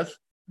Beit Yosef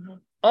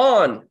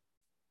on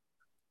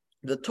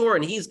the Torah,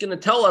 and he's going to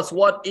tell us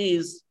what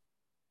is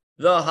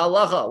the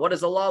halacha, what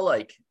is the law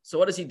like. So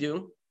what does he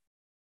do?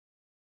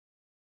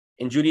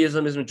 In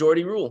Judaism is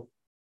majority rule.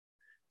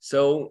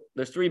 So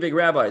there's 3 big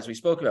rabbis we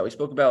spoke about. We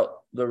spoke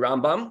about the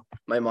Rambam,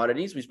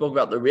 Maimonides. We spoke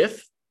about the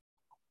Rif,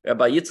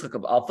 Rabbi Yitzchak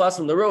of Alfas,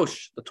 and the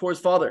Rosh, the Torah's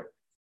father.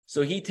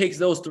 So he takes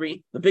those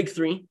 3, the big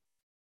 3,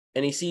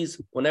 and he sees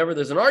whenever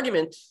there's an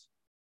argument,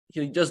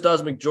 he just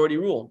does majority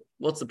rule.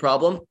 What's the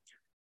problem?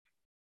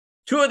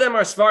 2 of them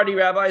are Sephardi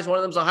rabbis, one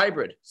of them's a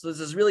hybrid. So this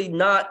is really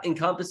not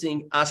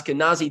encompassing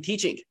Ashkenazi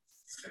teaching.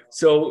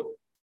 So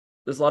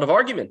there's a lot of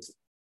arguments.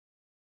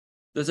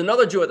 There's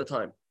another Jew at the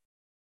time.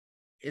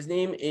 His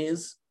name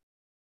is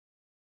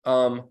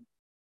the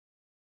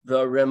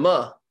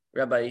Rema,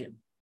 Rabbi.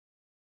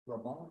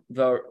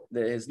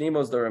 His name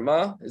was the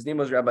Rema. His name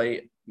was Rabbi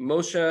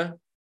Moshe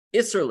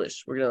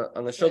Isserlish. I'm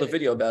gonna show the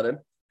video about him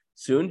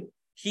soon.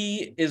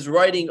 He is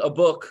writing a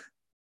book,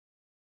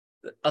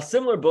 a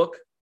similar book,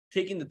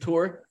 taking the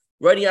tour,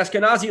 writing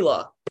Ashkenazi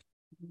law.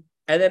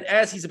 And then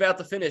as he's about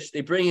to finish,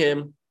 they bring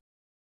him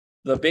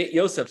the Beit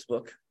Yosef's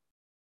book.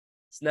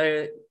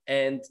 So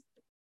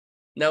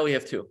now we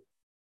have two.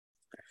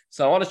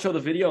 So I want to show the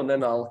video and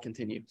then I'll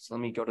continue. So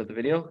let me go to the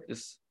video.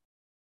 This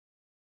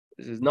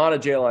is not a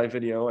JLI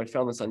video. I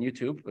found this on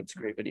YouTube, but it's a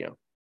great video.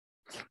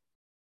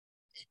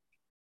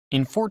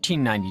 In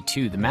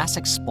 1492, the mass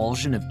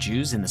expulsion of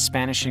Jews in the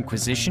Spanish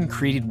Inquisition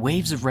created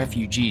waves of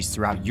refugees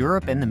throughout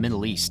Europe and the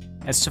Middle East.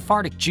 As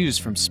Sephardic Jews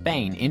from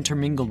Spain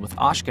intermingled with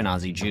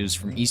Ashkenazi Jews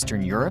from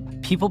Eastern Europe,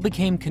 people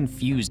became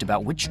confused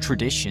about which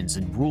traditions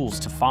and rules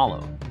to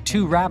follow.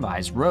 Two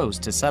rabbis rose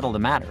to settle the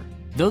matter.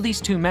 Though these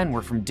two men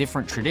were from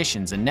different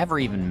traditions and never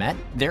even met,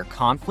 their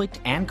conflict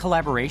and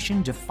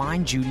collaboration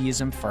defined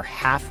Judaism for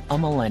half a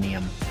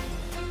millennium.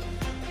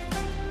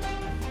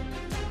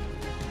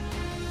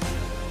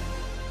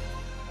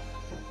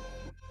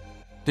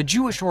 The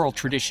Jewish oral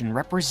tradition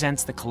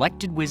represents the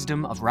collected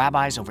wisdom of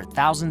rabbis over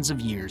thousands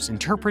of years,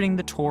 interpreting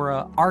the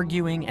Torah,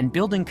 arguing, and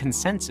building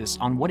consensus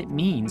on what it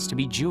means to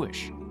be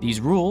Jewish. These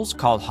rules,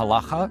 called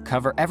Halacha,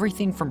 cover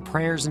everything from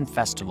prayers and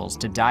festivals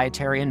to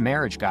dietary and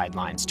marriage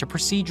guidelines to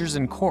procedures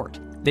in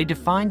court. They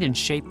defined and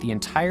shaped the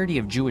entirety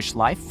of Jewish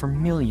life for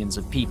millions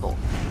of people.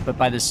 But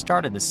by the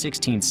start of the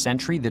 16th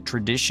century, the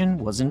tradition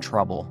was in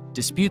trouble.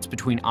 Disputes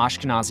between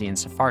Ashkenazi and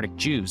Sephardic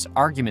Jews,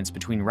 arguments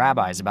between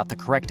rabbis about the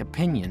correct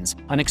opinions,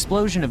 an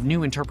explosion of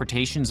new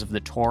interpretations of the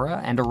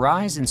Torah, and a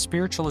rise in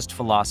spiritualist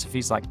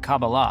philosophies like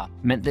Kabbalah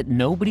meant that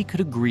nobody could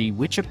agree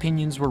which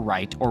opinions were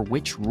right or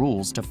which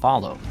rules to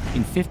follow.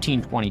 In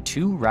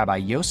 1522, Rabbi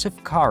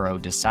Yosef Karo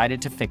decided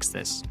to fix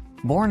this.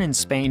 Born in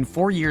Spain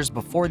 4 years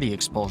before the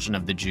expulsion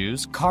of the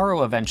Jews,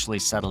 Karo eventually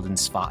settled in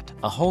Sfat,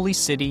 a holy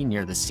city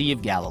near the Sea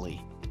of Galilee.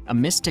 A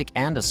mystic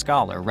and a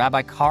scholar,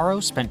 Rabbi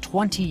Karo spent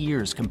 20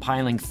 years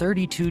compiling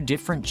 32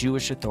 different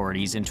Jewish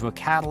authorities into a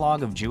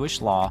catalog of Jewish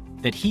law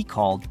that he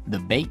called the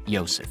Beit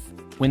Yosef.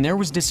 When there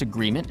was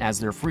disagreement, as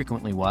there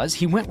frequently was,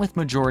 he went with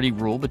majority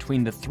rule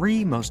between the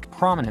three most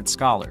prominent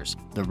scholars,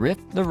 the Rif,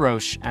 the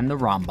Rosh, and the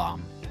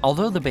Rambam.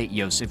 Although the Beit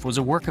Yosef was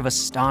a work of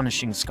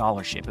astonishing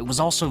scholarship, it was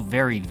also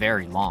very,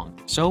 very long.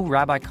 So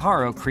Rabbi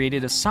Karo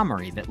created a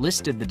summary that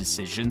listed the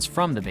decisions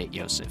from the Beit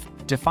Yosef,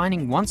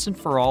 defining once and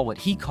for all what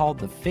he called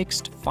the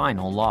fixed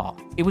final law.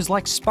 It was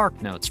like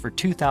spark notes for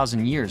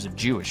 2,000 years of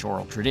Jewish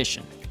oral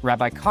tradition.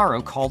 Rabbi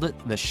Karo called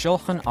it the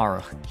Shulchan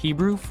Aruch,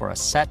 Hebrew for a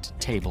set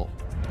table.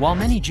 While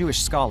many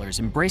Jewish scholars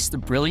embraced the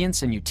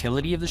brilliance and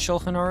utility of the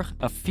Shulchan Aruch,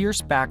 a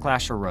fierce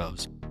backlash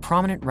arose.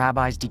 Prominent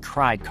rabbis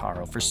decried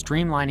Karo for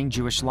streamlining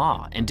Jewish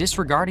law and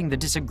disregarding the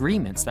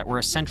disagreements that were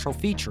a central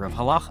feature of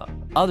halacha.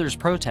 Others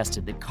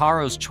protested that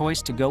Karo's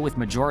choice to go with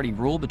majority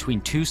rule between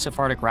two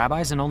Sephardic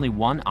rabbis and only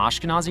one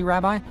Ashkenazi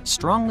rabbi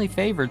strongly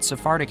favored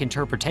Sephardic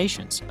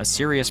interpretations, a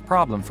serious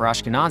problem for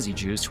Ashkenazi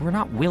Jews who were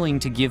not willing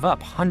to give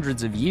up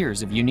hundreds of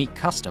years of unique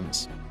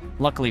customs.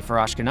 Luckily for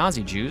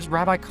Ashkenazi Jews,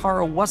 Rabbi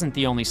Karo wasn't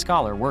the only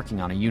scholar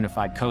working on a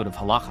unified code of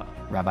halacha.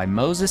 Rabbi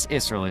Moses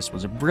Isserles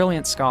was a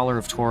brilliant scholar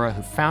of Torah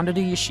who founded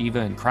a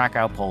yeshiva in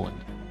Krakow,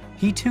 Poland.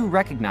 He too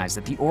recognized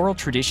that the oral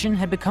tradition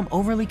had become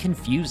overly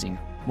confusing.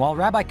 While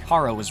Rabbi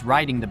Karo was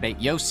writing the Beit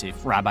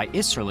Yosef, Rabbi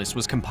Isserles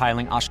was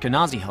compiling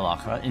Ashkenazi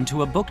halacha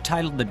into a book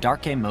titled the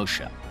Darkei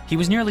Moshe. He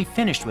was nearly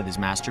finished with his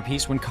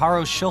masterpiece when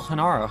Karo's Shulchan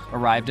Aruch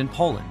arrived in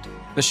Poland.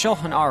 The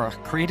Shulchan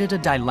Aruch created a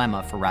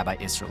dilemma for Rabbi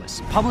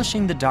Isserles.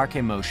 Publishing the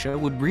Darkei Moshe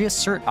would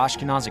reassert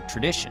Ashkenazic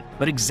tradition,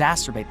 but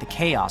exacerbate the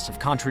chaos of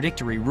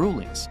contradictory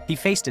rulings. He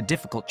faced a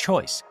difficult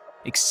choice: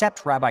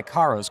 accept Rabbi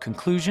Karo's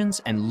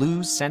conclusions and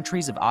lose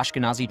centuries of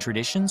Ashkenazi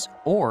traditions,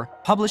 or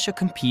publish a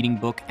competing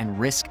book and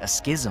risk a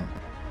schism.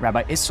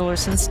 Rabbi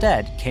Isserles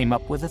instead came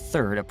up with a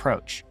third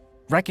approach.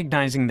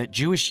 Recognizing that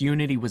Jewish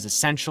unity was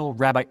essential,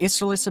 Rabbi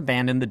Isserles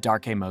abandoned the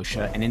Darkei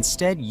Moshe and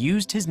instead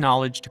used his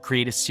knowledge to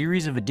create a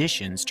series of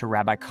additions to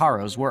Rabbi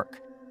Karo's work.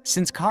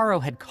 Since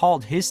Karo had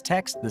called his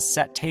text the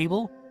set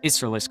table,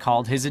 Isserles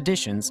called his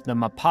additions the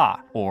mapah,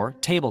 or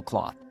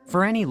tablecloth.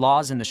 For any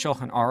laws in the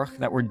Shulchan Aruch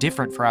that were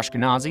different for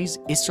Ashkenazis,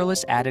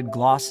 Isserles added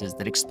glosses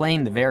that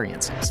explained the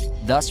variances.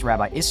 Thus,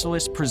 Rabbi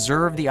Isserles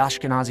preserved the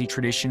Ashkenazi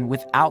tradition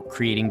without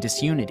creating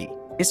disunity.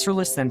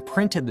 Isserles then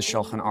printed the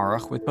Shulchan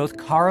Aruch with both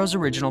Karo's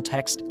original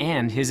text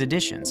and his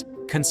additions,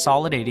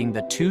 consolidating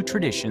the two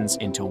traditions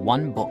into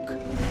one book.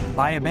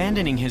 By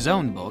abandoning his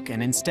own book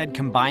and instead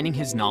combining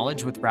his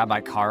knowledge with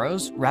Rabbi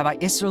Karo's, Rabbi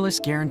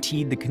Isserles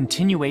guaranteed the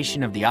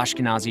continuation of the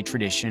Ashkenazi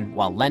tradition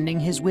while lending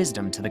his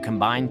wisdom to the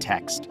combined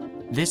text.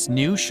 This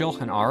new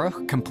Shulchan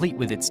Aruch, complete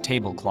with its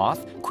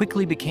tablecloth,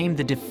 quickly became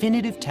the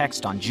definitive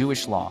text on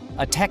Jewish law,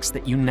 a text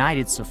that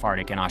united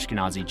Sephardic and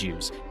Ashkenazi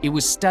Jews. It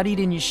was studied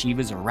in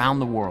yeshivas around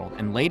the world,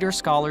 and later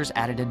scholars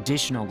added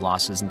additional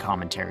glosses and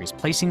commentaries,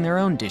 placing their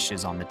own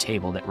dishes on the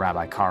table that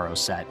Rabbi Karo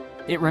set.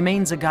 It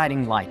remains a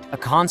guiding light, a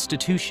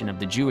constitution of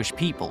the Jewish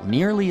people,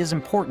 nearly as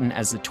important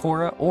as the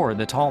Torah or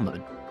the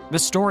Talmud. The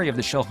story of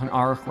the Shulchan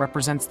Aruch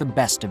represents the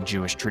best of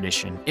Jewish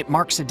tradition. It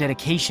marks a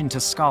dedication to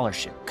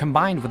scholarship,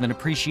 combined with an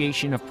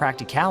appreciation of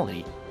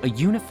practicality, a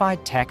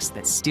unified text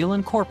that still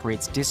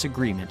incorporates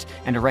disagreement,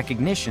 and a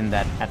recognition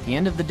that, at the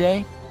end of the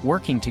day,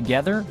 working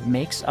together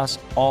makes us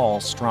all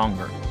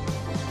stronger.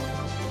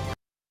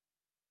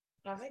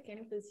 Robert, can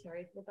you please share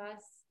it with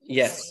us?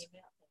 Yes.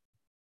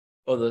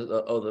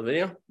 The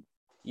video?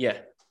 Yeah.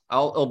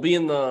 I'll be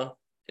in the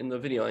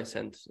video I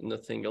sent in the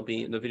thing. It'll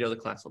be in the video of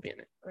the class. Will be in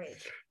it. Great.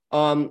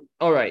 All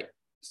right.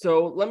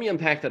 So let me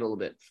unpack that a little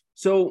bit.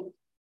 So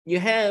you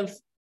have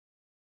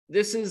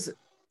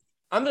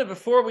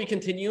before we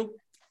continue,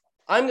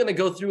 I'm gonna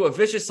go through a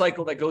vicious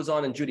cycle that goes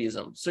on in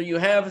Judaism. So you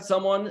have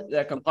someone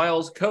that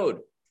compiles code.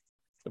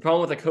 The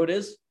problem with the code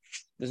is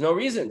there's no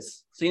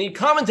reasons. So you need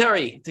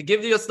commentary to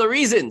give us the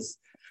reasons.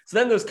 So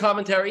then there's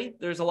commentary.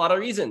 There's a lot of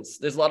reasons.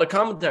 There's a lot of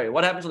commentary.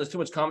 What happens when there's too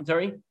much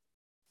commentary?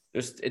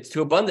 It's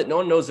too abundant. No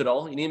one knows it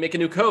all. You need to make a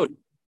new code.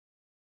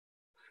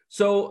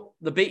 So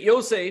the Beit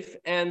Yosef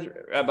and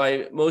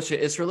Rabbi Moshe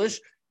Israelish,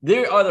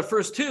 they are the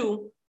first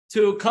two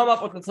to come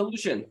up with a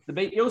solution. The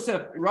Beit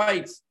Yosef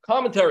writes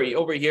commentary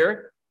over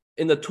here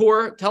in the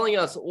Torah telling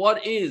us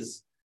what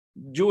is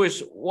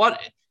Jewish,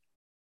 what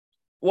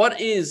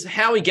is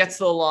how he gets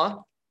to the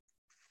law.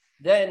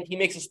 Then he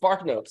makes a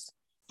spark notes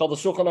called the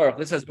Shulchan Aruch.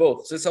 This has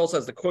both. So this also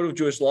has the code of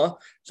Jewish law.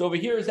 So over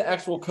here is the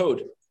actual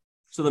code.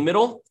 So the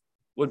middle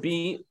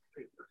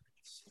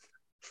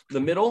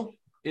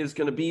is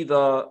going to be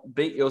the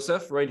Beit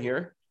Yosef right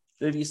here.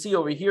 Then if you see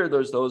over here,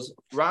 there's those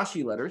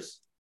Rashi letters,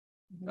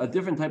 a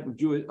different type of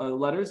Jewish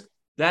letters.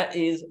 That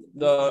is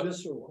the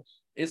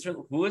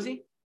Israel. Who is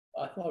he?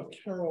 I thought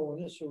Carol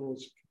and Israel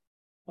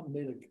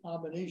made a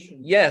combination.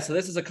 Yeah, so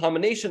this is a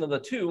combination of the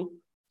two.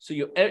 So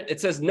it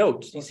says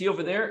note. You see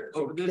over there?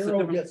 So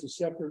Carol gets a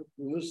separate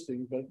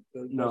listing, but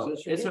no.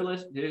 Israel,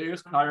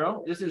 here's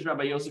Cairo. This is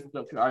Rabbi Yosef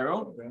of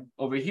Cairo. Okay.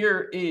 Over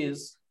here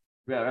is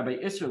Rabbi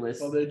Israelis.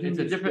 Oh,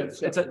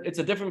 it's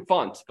a different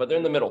font, but they're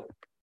in the middle.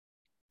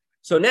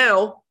 So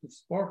now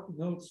Spark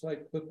notes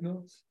like Cliff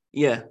Notes.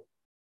 Yeah,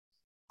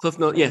 Cliff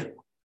Note. Yeah.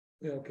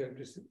 Yeah. Okay.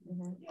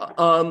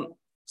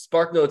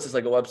 Spark Notes is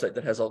like a website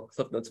that has all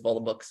Cliff Notes of all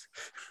the books.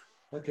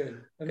 Okay.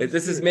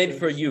 This is made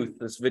for youth.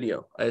 This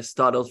video, I just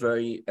thought it was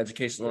very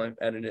educational. I've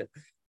added it.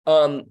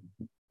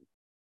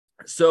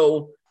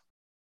 So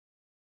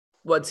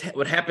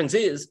what happens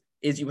is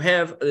you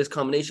have this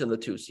combination of the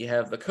two. So you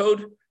have the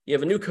code. You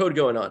have a new code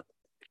going on.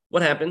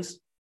 What happens?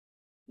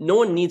 No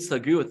one needs to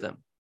agree with them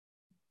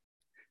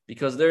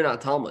because they're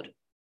not Talmud.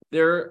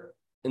 In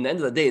the end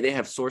of the day, they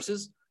have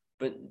sources,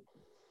 but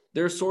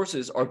their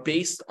sources are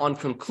based on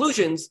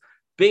conclusions,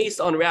 based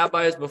on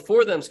rabbis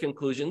before them's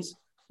conclusions,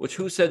 which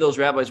who said those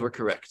rabbis were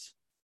correct.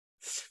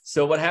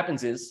 So what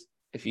happens is,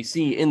 if you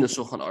see in the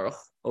Shulchan Aruch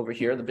over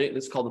here,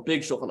 it's called the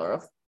big Shulchan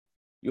Aruch,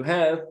 you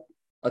have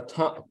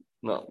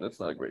no, that's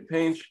not a great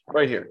page,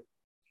 right here.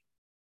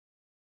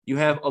 You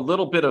have a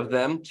little bit of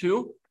them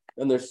too,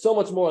 and there's so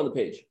much more on the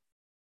page.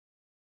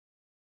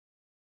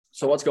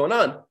 So what's going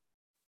on?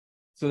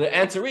 So the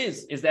answer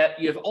is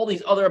that you have all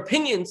these other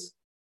opinions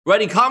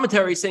writing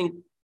commentary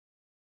saying,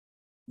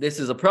 this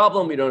is a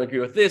problem, we don't agree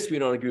with this, we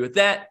don't agree with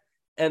that.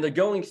 And they're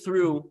going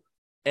through,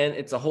 and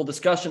it's a whole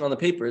discussion on the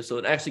paper. So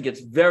it actually gets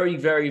very,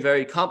 very,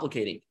 very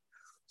complicating.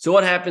 So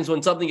what happens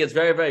when something gets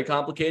very, very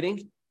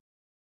complicating?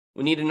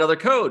 We need another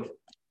code.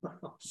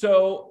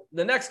 So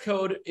the next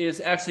code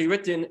is actually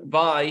written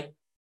by,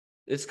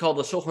 it's called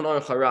the Shulchan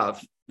Aruch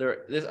Harav.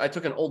 I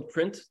took an old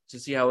print to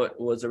see how it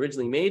was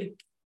originally made.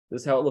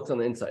 This is how it looks on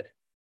the inside.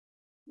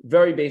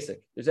 Very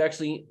basic. There's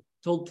actually,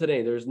 told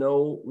today, there's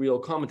no real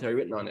commentary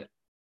written on it.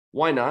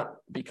 Why not?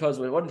 Because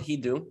what did he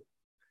do?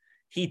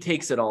 He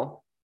takes it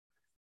all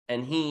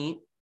and he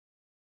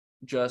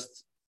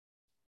just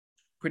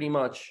pretty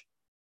much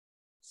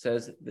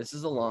says, this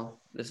is a law,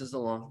 this is a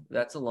law,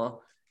 that's a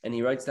law. And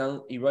he writes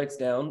down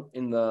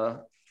in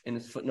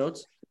his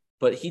footnotes,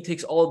 but he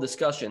takes all the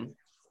discussion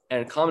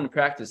and common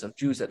practice of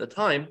Jews at the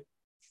time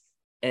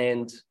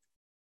and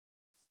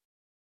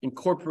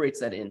incorporates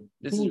that in.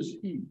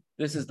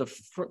 This is the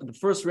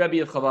first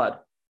Rebbe of Chabad,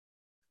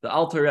 the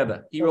Alter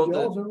Rebbe.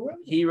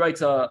 He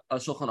writes a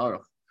Shulchan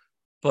Aruch,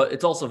 but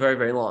it's also very,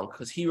 very long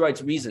because he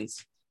writes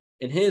reasons.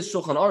 In his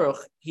Shulchan Aruch,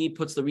 he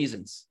puts the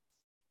reasons.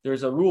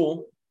 There's a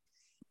rule.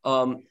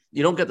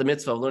 You don't get the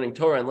mitzvah of learning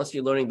Torah unless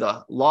you're learning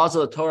the laws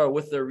of the Torah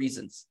with their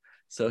reasons.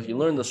 So if you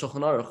learn the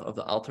Shulchan Aruch of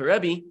the Alter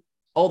Rebbe,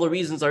 all the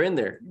reasons are in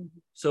there.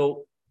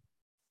 So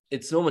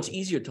it's so much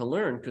easier to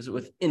learn because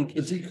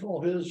does he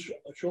call his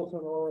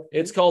Shulchan Aruch?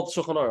 It's called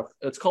Shulchan Aruch.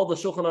 It's called the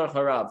Shulchan Aruch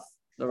Harav.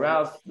 The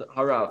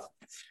Harav.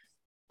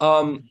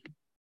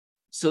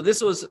 So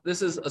this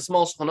is a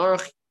small Shulchan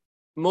Aruch.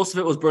 Most of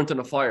it was burnt in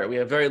a fire. We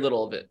have very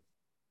little of it,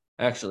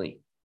 actually.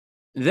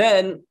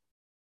 Then,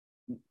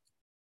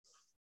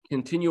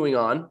 continuing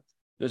on,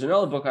 there's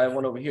another book I have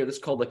one over here. This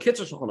is called the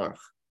Kitzur Shulchan Aruch.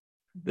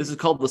 This is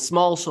called the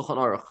Small Shulchan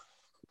Aruch.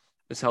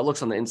 This is how it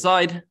looks on the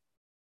inside.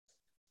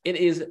 It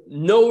is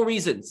no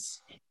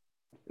reasons.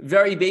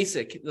 Very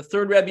basic. The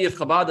third Rebbe of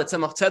Chabad, that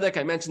Tzemach Tzedek,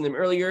 I mentioned him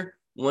earlier.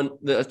 when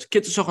the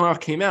Kitzur Shulchan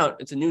Aruch came out,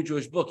 it's a new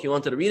Jewish book. He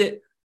wanted to read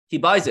it. He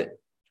buys it.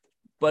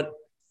 But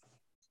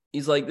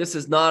he's like, this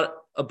is not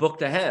a book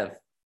to have.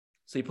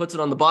 So he puts it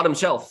on the bottom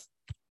shelf.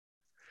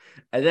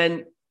 And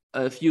then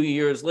a few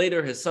years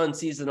later, his son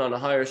sees it on a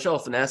higher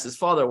shelf and asks his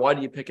father, why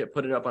do you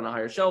put it up on a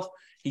higher shelf?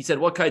 He said,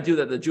 what can I do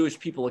that the Jewish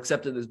people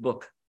accepted this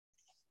book?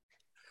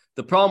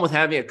 The problem with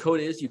having a code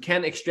is you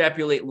can't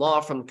extrapolate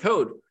law from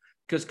code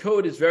because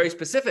code is very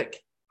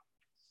specific.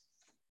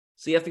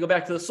 So you have to go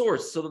back to the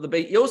source. So the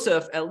Beit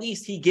Yosef, at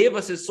least he gave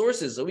us his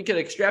sources. So we could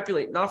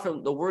extrapolate not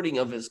from the wording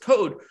of his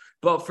code,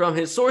 but from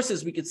his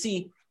sources, we could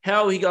see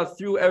how he got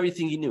through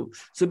everything he knew.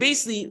 So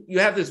basically, you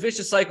have this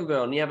vicious cycle going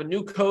on. You have a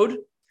new code.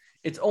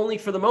 It's only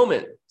for the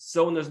moment.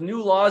 So when there's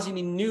new laws,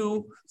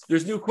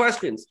 there's new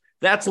questions.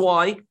 That's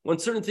why when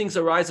certain things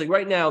arise, like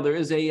right now,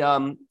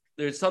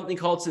 there's something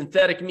called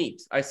synthetic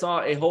meat. I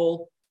saw a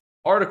whole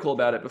article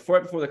about it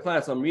before the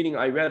class.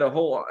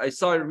 I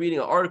started reading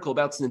an article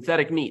about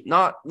synthetic meat,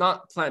 not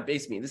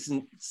plant-based meat.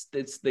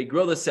 They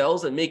grow the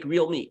cells and make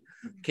real meat.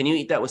 Can you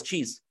eat that with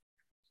cheese?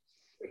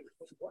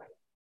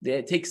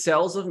 They take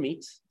cells of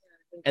meat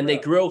and they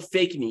grow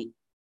fake meat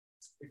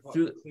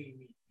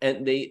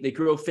they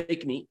grow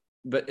fake meat,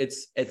 but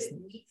it's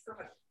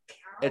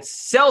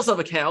cells of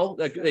a cow.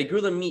 They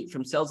grew the meat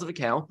from cells of a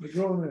cow. They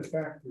grow it in a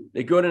factory.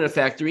 They grow it in a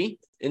factory,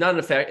 and not in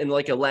a factory, in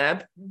like a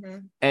lab. Mm-hmm.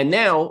 And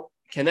now,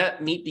 can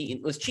that meat be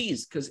eaten with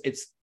cheese? Because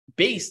it's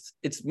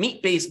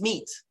meat-based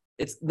meat.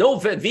 It's no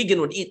vegan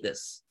would eat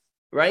this,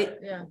 right?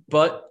 Yeah.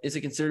 But is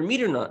it considered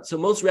meat or not? So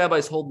most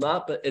rabbis hold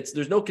not, but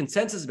there's no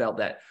consensus about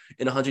that.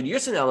 In 100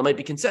 years from now, there might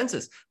be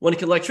consensus. When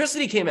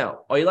electricity came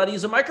out, are you allowed to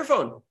use a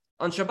microphone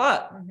on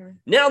Shabbat? Mm-hmm.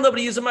 Now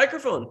nobody uses a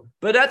microphone.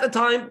 But at the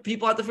time,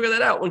 people had to figure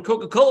that out. When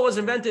Coca-Cola was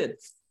invented,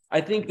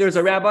 I think there's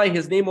a rabbi,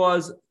 his name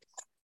was...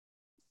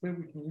 Wait,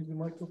 we can use a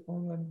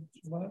microphone on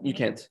Shabbat? You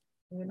can't.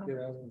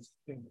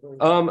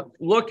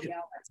 Look.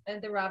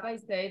 And the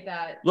rabbis say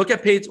that... Look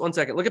at page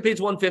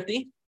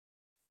 150.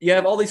 You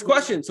have all these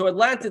questions. So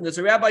Atlantin, there's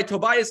a Rabbi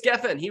Tobias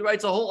Geffen. He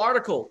writes a whole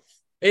article.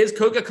 Is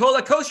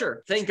Coca-Cola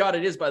kosher? Thank God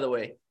it is, by the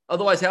way.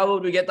 Otherwise, how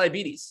would we get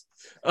diabetes?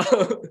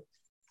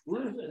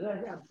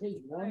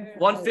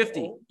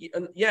 150.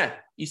 Yeah.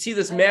 You see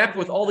this map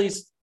with all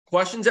these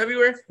questions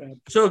everywhere?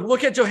 So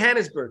look at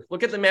Johannesburg.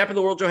 Look at the map of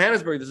the world,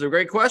 Johannesburg. This is a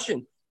great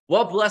question.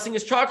 What blessing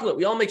is chocolate?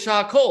 We all make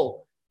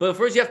shahakol. But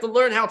first you have to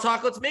learn how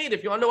chocolate's made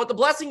if you want to know what the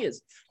blessing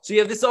is. So you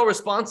have this all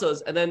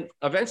responses, and then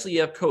eventually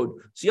you have code.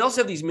 So you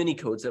also have these mini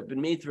codes that have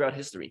been made throughout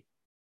history.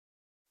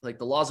 Like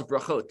the laws of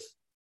brachot,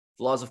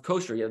 the laws of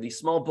kosher. You have these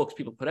small books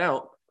people put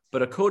out,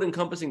 but a code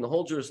encompassing the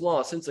whole Jewish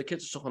law since the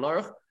Kitzur Shulchan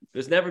Aruch.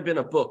 There's never been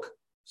a book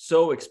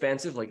so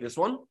expansive like this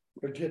one.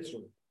 The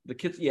Kitzur.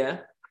 Yeah.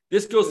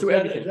 This goes through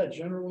everything. Is that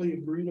generally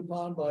agreed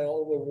upon by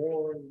all the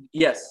war?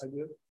 Yes.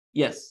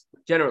 Yes,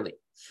 generally.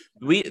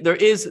 There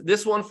is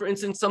this one, for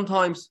instance,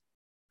 sometimes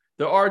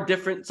there are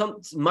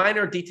some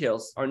minor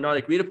details are not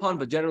agreed upon,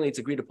 but generally it's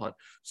agreed upon.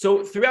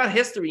 So throughout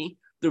history,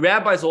 the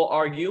rabbis will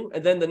argue,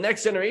 and then the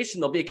next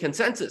generation, there'll be a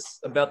consensus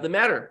about the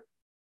matter.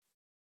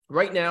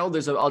 Right now,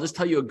 I'll just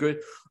tell you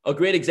a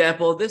great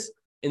example of this.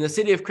 In the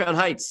city of Crown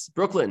Heights,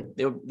 Brooklyn,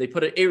 they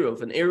put an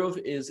eruv. An eruv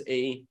is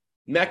a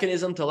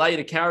mechanism to allow you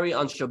to carry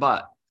on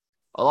Shabbat.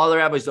 A lot of the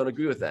rabbis don't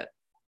agree with that.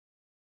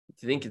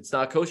 They think it's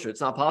not kosher,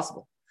 it's not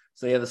possible.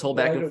 So you have this whole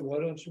back and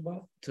what on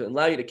Shabbat? To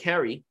allow you to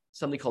carry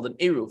something called an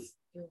eruv.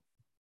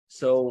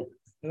 So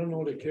I don't know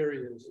what a carry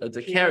is.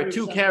 To carry.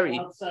 You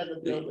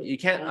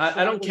can't.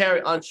 I don't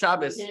carry on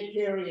Shabbos. You can't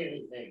carry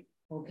anything.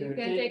 Okay. You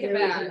can't take it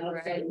back,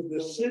 right?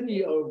 The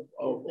city of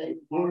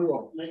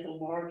Make a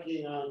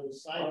marking on the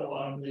sidewalk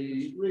on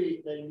the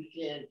street, then you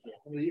can't.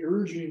 The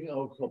urging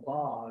of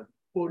Chabad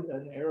put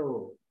an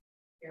arrow.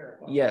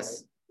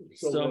 Yes.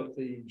 So that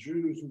the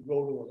Jews who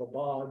go to a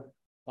Chabad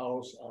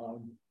house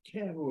on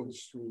Kenwood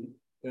Street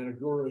and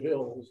Agora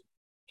Hills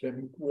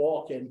can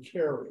walk and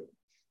carry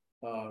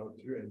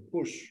and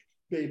push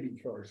baby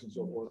cars and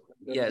so forth.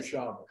 Yes.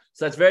 So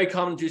that's very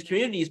common in Jewish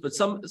communities, but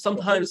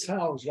sometimes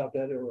towns got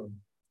that arrow.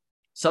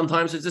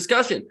 Sometimes there's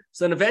discussion.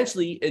 So then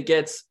eventually it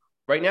gets,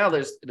 right now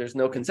there's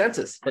no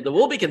consensus, but there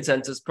will be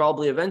consensus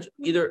probably eventually.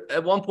 Either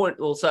at one point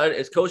we'll decide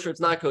it's kosher, it's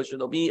not kosher.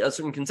 There'll be a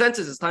certain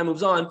consensus as time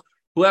moves on.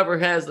 Whoever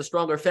has the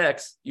stronger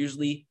facts,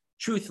 usually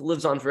truth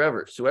lives on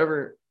forever. So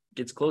whoever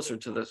gets closer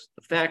to the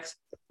facts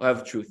will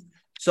have truth.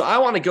 So I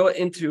want to go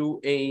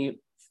into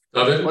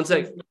one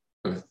second.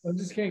 I'm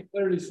just getting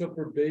clarity. So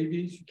for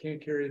babies, you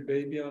can't carry a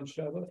baby on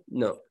Shabbat?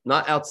 No,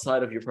 not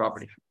outside of your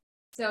property.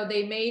 So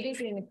they made it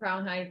in the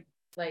Crown Heights,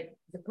 like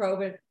the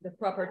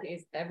property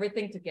is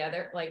everything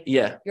together. Like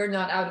you're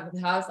not out of the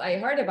house. I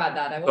heard about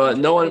that. But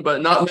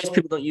not most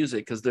people don't use it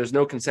because there's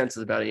no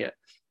consensus about it yet.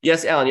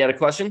 Yes, Alan, you had a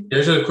question?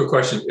 Here's a quick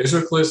question.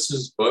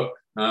 Israelis' book,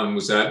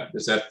 is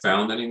that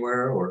found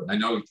anywhere? Or I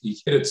know he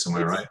hid it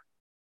somewhere, right?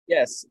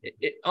 Yes.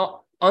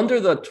 Under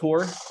the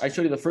tour, I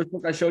showed you the first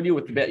book I showed you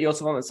with the Bet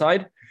Yosef on the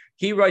side.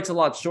 He writes a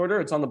lot shorter.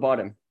 It's on the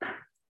bottom.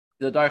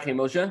 The Darchei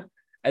Moshe.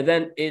 And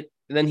then he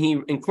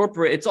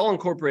it's all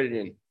incorporated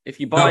in. If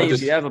you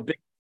have a big,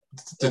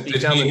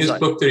 His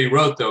book that he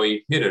wrote, though,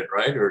 he hid it,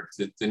 right? Or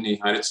didn't he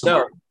hide it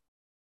somewhere?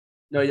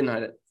 No, he didn't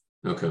hide it.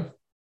 Okay.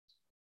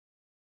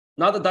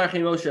 Not the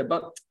Darchei Moshe,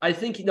 but I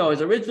think his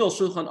original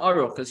Shulchan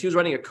Aruch, because he was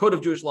writing a code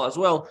of Jewish law as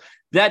well,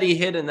 that he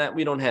hid and that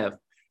we don't have.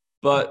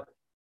 But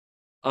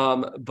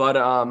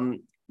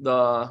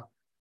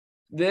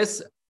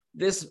this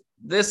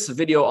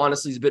video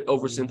honestly is a bit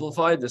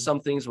oversimplified. There's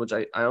some things which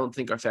I don't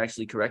think are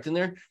factually correct in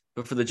there,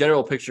 but for the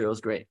general picture, it was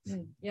great.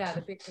 Yeah,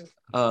 the picture.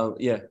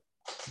 Yeah.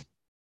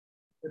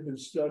 I've been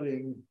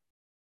studying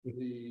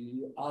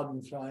the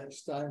Adam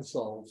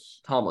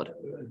Steinsaltz Talmud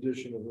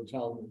edition of the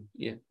Talmud.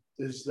 Yeah.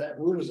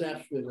 Where does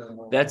that fit in?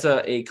 That's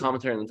a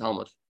commentary on the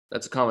Talmud.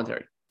 That's a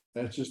commentary.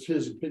 That's just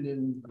his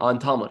opinion on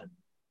Talmud.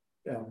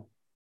 Yeah,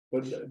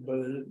 but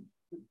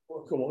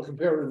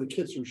compared to the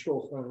Kitzur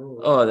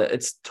Shulchan. Oh,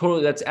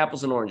 that's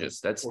apples and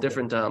oranges. That's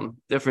different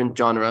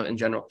genre in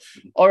general.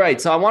 All right,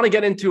 so I want to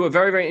get into a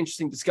very, very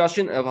interesting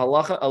discussion of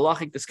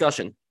halachic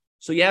discussion.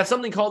 So you have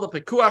something called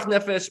the Pekuach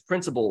Nefesh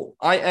principle.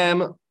 I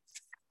am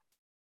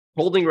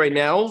holding right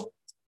now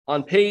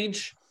on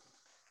page.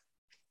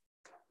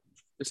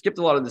 I skipped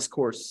a lot of this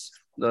course,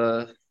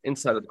 the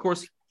inside of the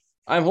course.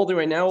 I'm holding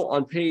right now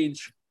on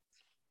page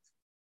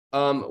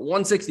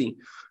 160.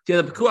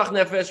 So the Pekuach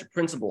Nefesh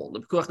principle. The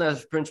Pekuach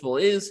Nefesh principle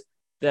is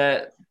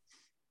that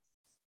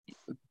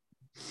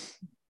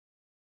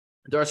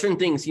there are certain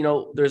things,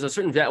 there's a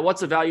certain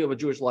what's the value of a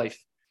Jewish life?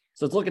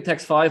 So let's look at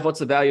text 5. What's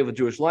the value of a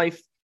Jewish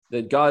life?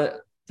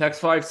 Text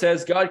 5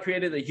 says, God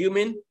created a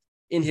human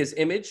in his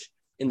image.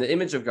 In the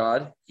image of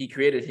God, he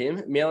created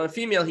him. Male and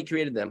female, he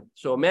created them.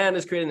 So a man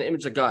is created in the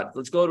image of God.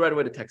 Let's go right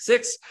away to text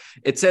 6.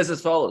 It says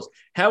as follows.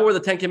 How were the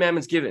 10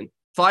 commandments given?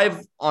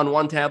 5 on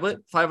one tablet,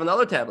 5 on the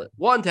other tablet.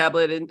 One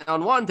tablet, and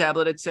on one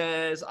tablet, it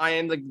says, I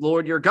am the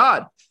Lord your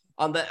God.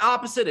 On the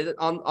opposite,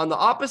 on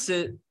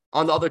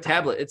the other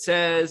tablet, it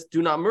says,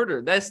 do not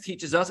murder. This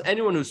teaches us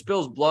anyone who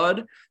spills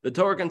blood, the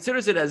Torah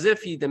considers it as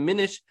if he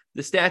diminished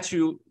the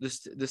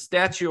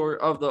stature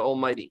of the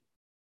Almighty.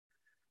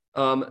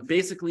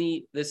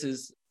 Basically, this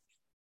is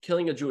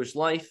killing a Jewish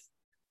life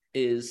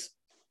that's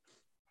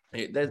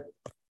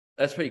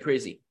pretty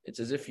crazy. It's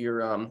as if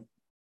you're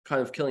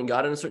kind of killing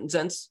God in a certain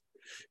sense.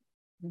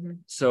 Mm-hmm.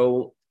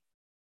 So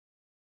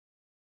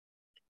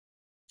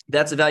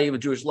that's the value of a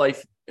Jewish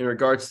life in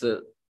regards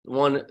to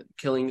one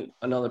killing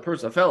another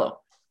person, a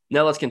fellow.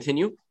 Now let's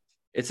continue.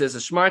 It says,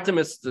 "Shmartim"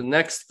 is the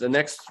next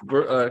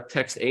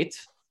text 8,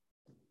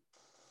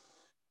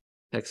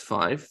 text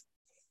 5.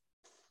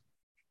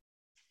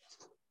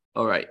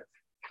 All right,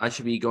 I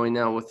should be going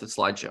now with the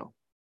slideshow.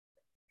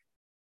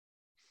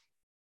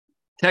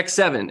 Text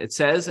 7, it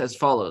says as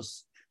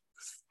follows.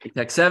 In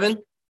text 7,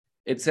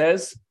 it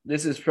says,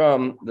 this is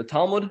from the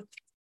Talmud.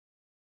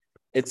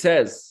 It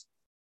says,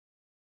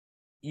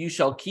 you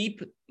shall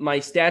keep my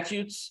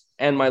statutes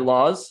and my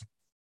laws,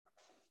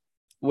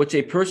 which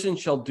a person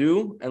shall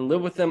do and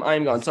live with them. I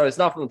am God. Sorry, it's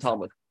not from the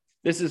Talmud.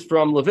 This is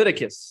from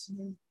Leviticus.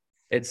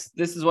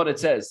 This is what it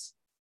says.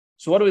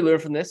 So what do we learn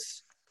from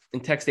this?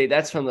 In text 8,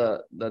 that's from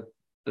the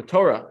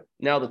Torah.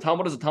 Now, the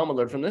Talmud is a Talmud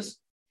learned from this.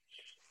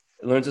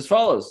 It learns as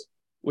follows.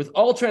 With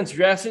all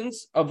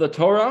transgressions of the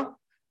Torah,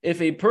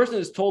 if a person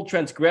is told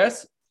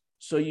transgress,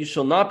 so you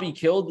shall not be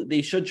killed,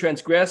 they should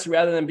transgress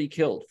rather than be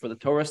killed. For the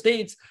Torah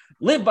states,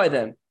 live by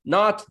them,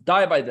 not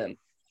die by them.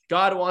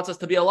 God wants us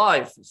to be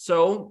alive.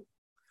 So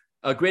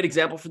a great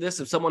example for this,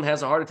 if someone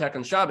has a heart attack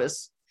on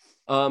Shabbos,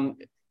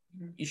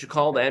 you should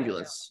call the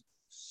ambulance.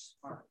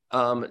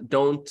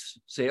 Don't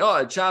say, oh,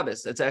 it's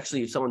Shabbos. It's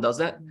actually, if someone does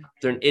that,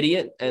 they're an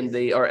idiot and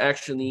they are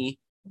actually,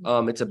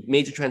 it's a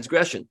major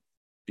transgression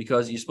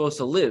because you're supposed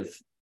to live,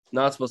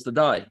 not supposed to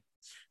die.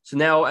 So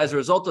now as a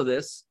result of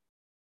this,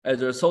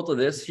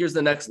 here's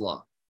the next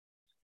law.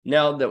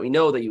 Now that we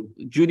know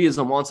that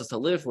Judaism wants us to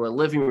live, or a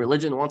living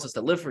religion wants us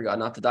to live for God,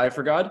 not to die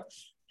for God,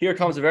 here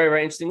comes a very,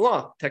 very interesting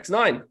law. Text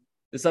 9,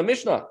 this is a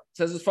Mishnah. It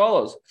says as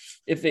follows.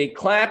 If a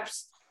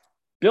collapsed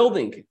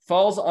building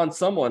falls on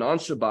someone on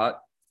Shabbat,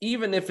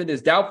 even if it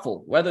is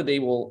doubtful whether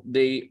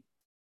they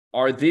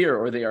are there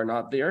or they are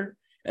not there,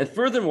 and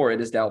furthermore, it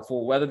is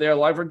doubtful whether they are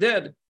alive or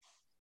dead,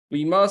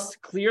 we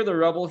must clear the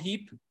rubble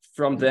heap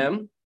from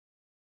them.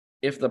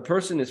 If the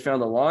person is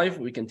found alive,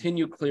 we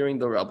continue clearing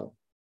the rubble.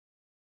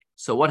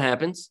 So what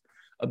happens?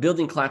 A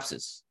building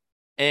collapses.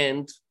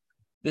 And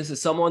this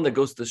is someone that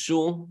goes to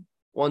shul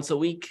once a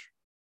week.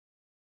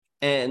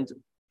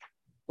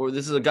 Or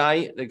this is a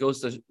guy that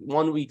goes to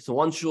 1 week to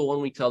one shul,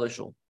 1 week to other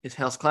shul. His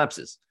house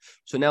collapses.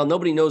 So now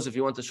nobody knows if he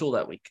went to shul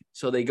that week.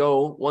 So they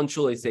go, one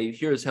shul, they say,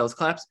 here his house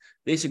collapsed.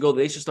 They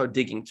should start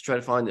digging to try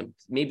to find him.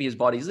 Maybe his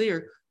body's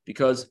there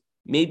because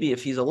maybe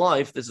if he's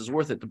alive, this is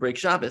worth it to break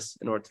Shabbos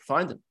in order to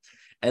find him.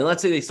 And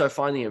let's say they start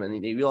finding him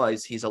and they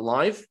realize he's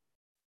alive.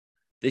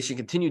 They should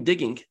continue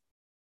digging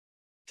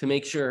to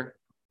make sure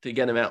to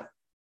get him out.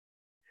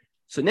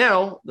 So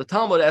now the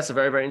Talmud asks a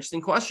very, very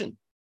interesting question.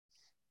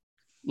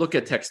 Look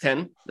at text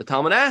 10. The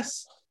Talmud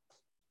asks.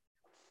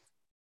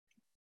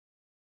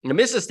 The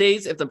Mishnah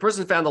states, if the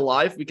person is found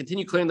alive, we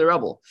continue clearing the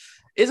rubble.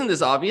 Isn't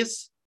this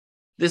obvious?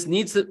 This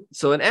needs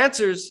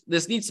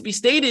to be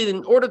stated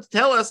in order to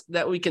tell us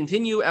that we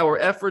continue our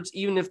efforts,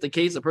 even if the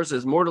case the person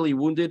is mortally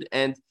wounded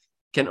and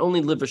can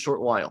only live a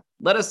short while.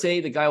 Let us say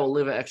the guy will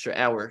live an extra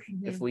hour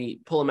if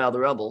we pull him out of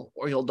the rubble,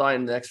 or he'll die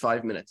in the next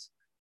 5 minutes.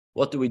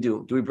 What do?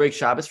 Do we break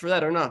Shabbos for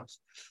that or not?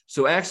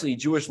 So actually,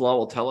 Jewish law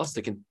will tell us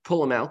they can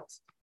pull him out,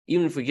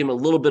 even if we give him a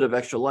little bit of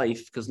extra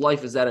life, because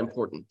life is that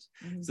important.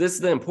 So this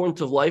is the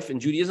importance of life in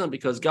Judaism,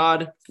 because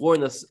God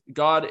warned us,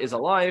 God is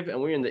alive, and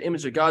we're in the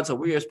image of God, so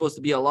we are supposed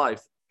to be alive.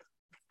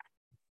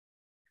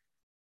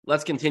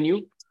 Let's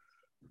continue.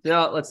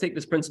 Now, let's take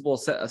this principle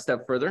a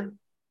step further.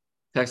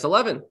 Text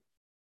 11.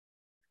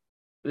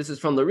 This is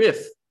from the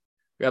Rif.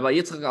 Rabbi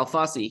Yitzchak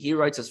Alfasi, he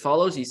writes as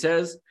follows. He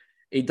says,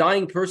 a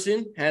dying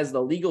person has the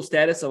legal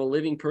status of a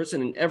living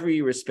person in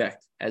every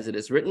respect, as it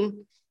is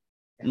written,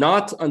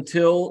 not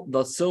until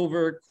the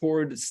silver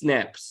cord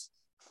snaps.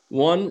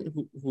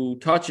 One who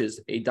touches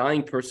a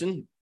dying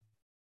person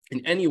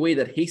in any way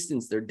that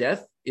hastens their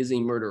death is a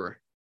murderer.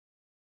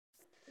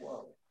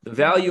 The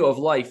value of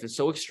life is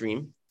so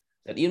extreme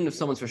that even if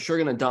someone's for sure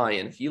going to die,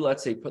 and if you,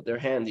 let's say, put their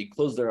hand, you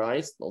close their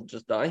eyes, they'll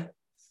just die.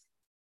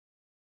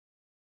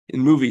 In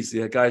movies,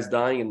 the guy's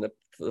dying and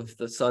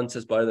the son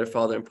says bye to their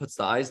father and puts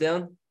the eyes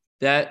down.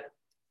 That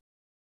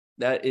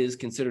is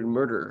considered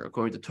murder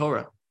according to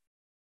Torah.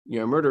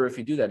 You're a murderer if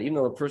you do that, even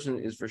though the person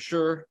is for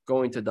sure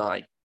going to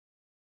die.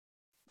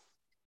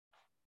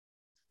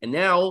 And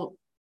now,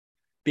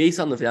 based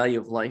on the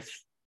value of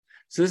life,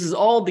 so this is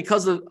all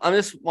because of, I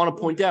just want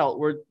to point out,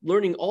 we're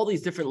learning all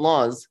these different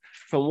laws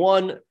from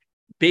one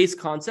base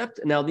concept,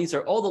 and now these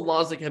are all the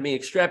laws that can be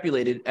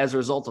extrapolated as a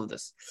result of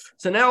this.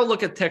 So now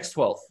look at text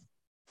 12.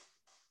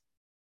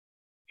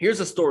 Here's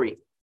a story.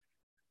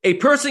 A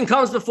person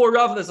comes before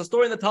Rava. There's a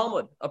story in the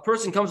Talmud. A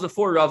person comes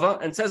before Rava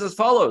and says as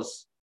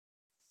follows.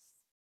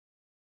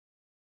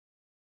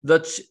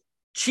 The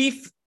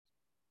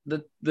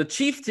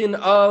chieftain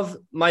of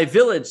my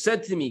village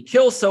said to me,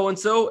 kill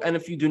so-and-so, and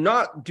if you do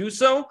not do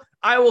so,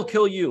 I will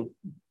kill you.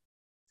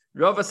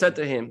 Rava said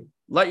to him,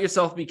 let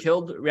yourself be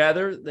killed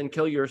rather than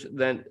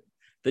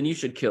than you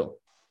should kill.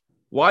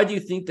 Why do you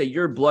think that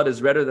your blood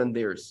is redder than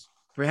theirs?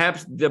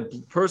 Perhaps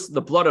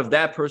the blood of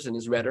that person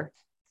is redder.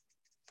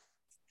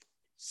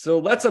 So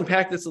let's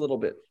unpack this a little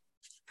bit.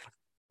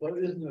 But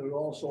isn't it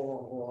also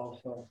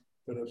a halacha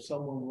that if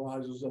someone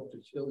rises up to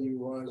kill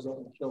you, rise up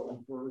and kill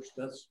them first?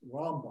 That's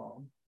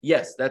Rambam.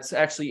 Yes, that's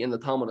actually in the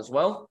Talmud as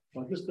well.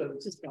 I guess that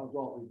it's just not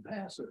wrong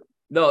passive.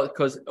 No,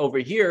 because over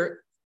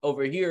here,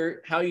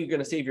 how are you going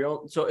to save your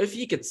own? So if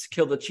you could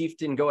kill the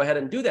chieftain, go ahead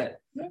and do that.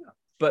 Yeah.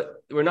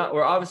 But we're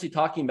obviously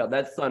talking about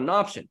that's not an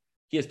option.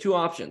 He has two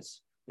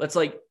options. Let's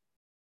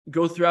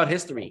go throughout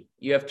history.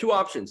 You have two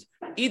options.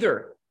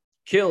 Either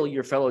kill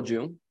your fellow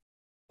Jew,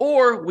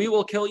 or we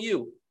will kill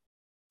you.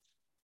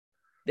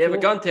 They have a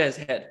gun to his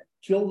head.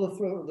 Kill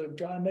the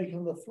guy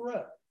making the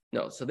threat.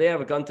 No, so they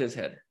have a gun to his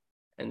head.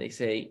 And they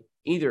say,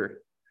 he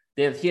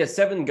has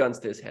 7 guns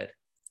to his head.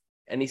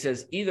 And he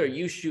says, either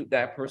you shoot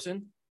that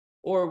person,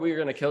 or we're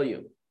going to kill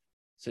you.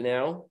 So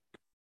now,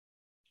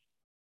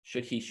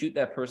 should he shoot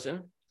that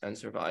person and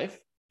survive?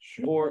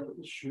 Shoot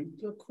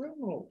the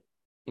criminal.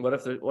 What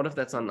if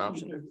that's not an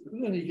option?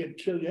 Then you get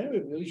killed.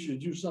 At least you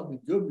do something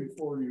good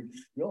before you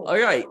go. All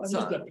right. I'm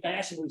just to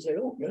passively say,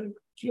 okay,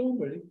 kill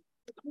me.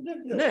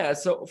 Yeah,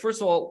 so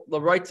first of all, the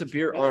right to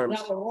bear arms.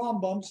 That's not what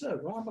Rambam says.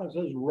 Rambam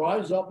says,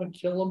 rise up and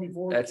kill him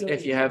before. That's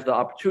if you have the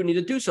opportunity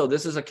to do so.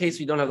 This is a case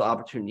we don't have the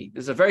opportunity.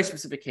 This is a very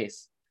specific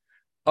case.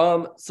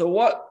 So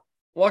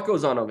what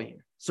goes on over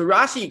here? So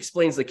Rashi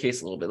explains the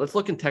case a little bit. Let's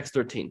look in text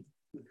 13.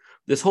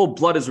 This whole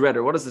blood is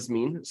redder. What does this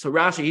mean? So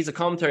Rashi, he's a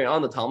commentary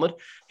on the Talmud.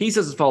 He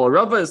says as follows.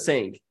 Rava is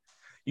saying,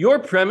 your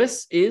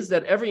premise is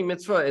that every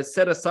mitzvah is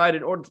set aside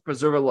in order to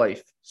preserve a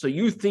life. So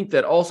you think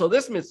that also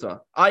this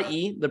mitzvah,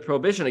 i.e. the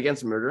prohibition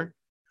against murder,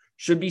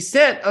 should be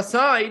set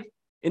aside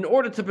in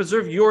order to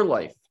preserve your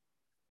life.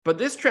 But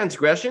this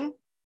transgression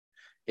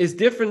is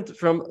different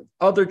from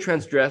other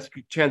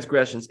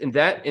transgressions in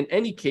that in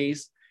any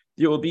case,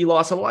 there will be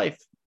loss of life.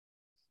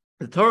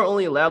 The Torah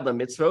only allowed the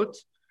mitzvot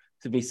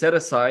to be set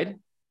aside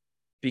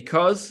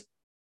because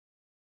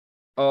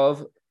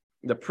of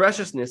the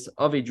preciousness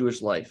of a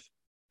Jewish life.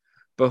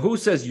 But who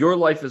says your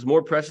life is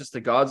more precious to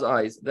God's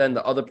eyes than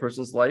the other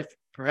person's life?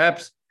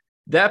 Perhaps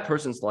that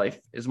person's life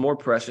is more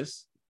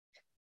precious,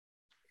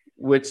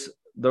 which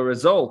the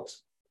result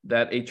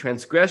that a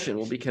transgression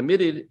will be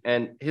committed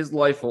and his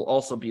life will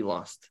also be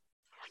lost.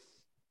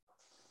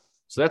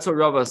 So that's what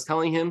Rava is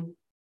telling him,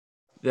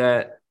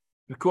 that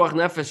Pekuach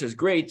Nefesh is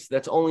great.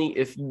 That's only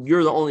if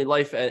you're the only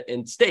life at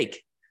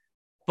stake.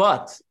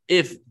 But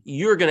if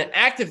you're going to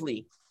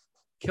actively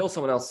kill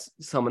someone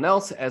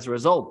else as a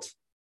result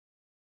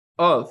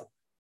of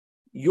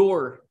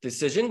your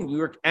decision,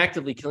 you're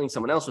actively killing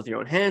someone else with your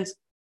own hands,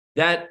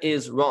 that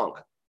is wrong.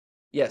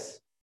 Yes?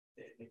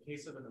 In the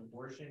case of an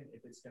abortion,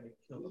 if it's going to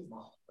kill the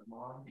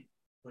mom,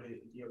 would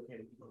it be okay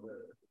to kill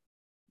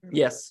the...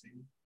 Yes,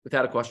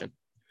 without a question.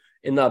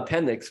 In the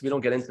appendix, we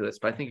don't get into this,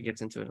 but I think it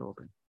gets into it a little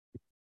bit.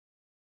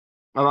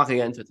 I'm not going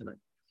to get into it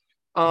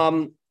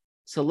tonight.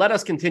 So let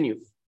us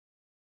continue.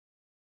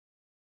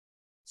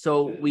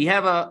 So we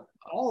have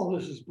all of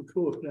this is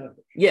Pekuach Nefesh.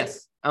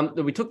 Yes.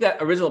 We took that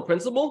original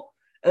principle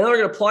and then we're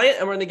going to apply it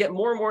and we're going to get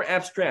more and more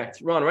abstract.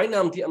 Ron, right now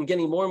I'm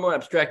getting more and more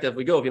abstract as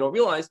we go. If you don't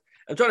realize,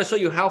 I'm trying to show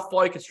you how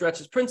far you can stretch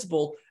this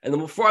principle. And the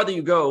more farther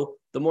you go,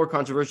 the more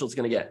controversial it's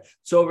going to get.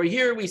 So over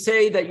here, we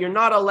say that you're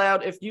not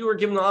allowed, if you are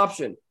given the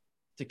option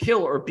to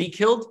kill or be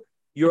killed,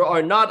 you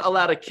are not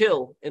allowed to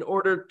kill in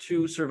order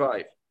to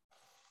survive.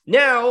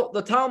 Now,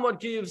 the Talmud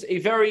gives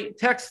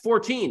text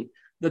 14,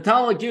 the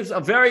Talmud gives a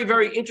very,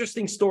 very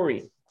interesting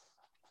story.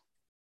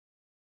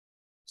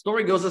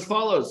 Story goes as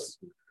follows.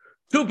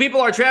 Two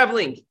people are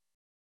traveling.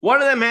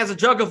 One of them has a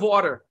jug of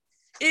water.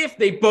 If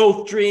they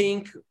both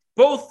drink,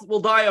 both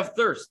will die of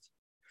thirst.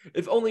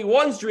 If only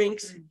one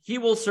drinks, he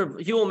will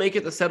make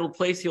it a settled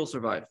place, he'll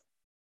survive.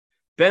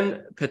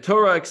 Ben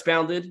Petora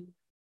expounded,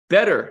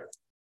 better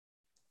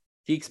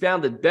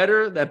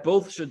that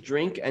both should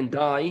drink and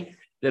die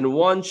than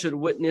one should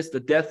witness the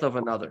death of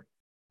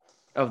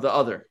the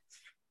other.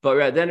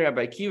 But then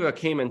Rabbi Akiva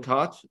came and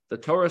taught, the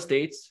Torah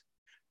states,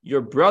 your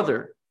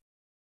brother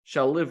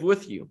shall live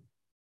with you.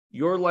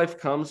 Your life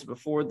comes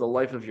before the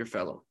life of your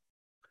fellow.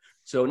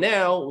 So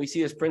now we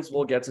see this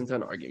principle gets into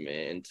an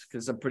argument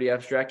because it's a pretty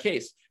abstract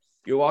case.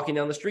 You're walking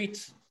down the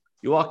streets,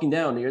 you're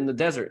in the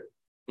desert,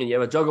 and you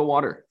have a jug of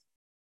water.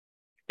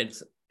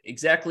 It's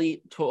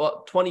exactly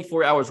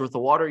 24 hours worth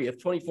of water. You have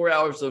 24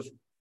 hours of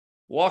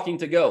walking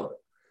to go.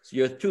 So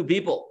you have two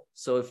people.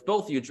 So if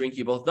both of you drink,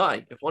 you both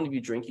die. If one of you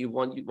drink,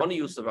 one of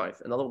you will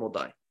survive, another one will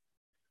die.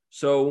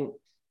 So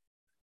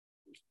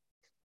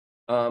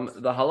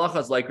the halacha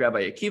is like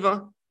Rabbi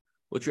Akiva,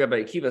 which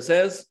Rabbi Akiva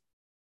says,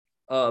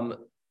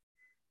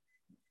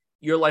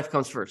 your life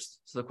comes first.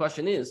 So the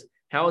question is,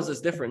 how is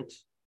this different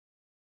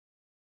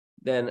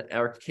than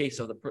our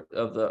case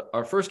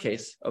our first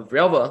case of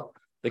Relva,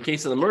 the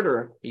case of the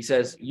murderer? He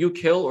says, you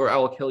kill or I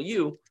will kill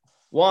you.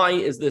 Why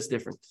is this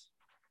different?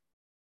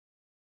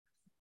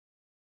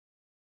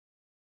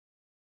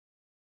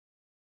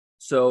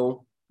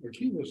 So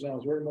Akiva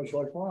sounds very much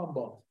like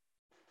Rambam.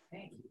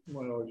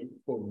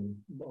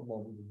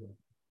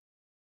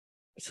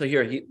 So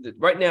here,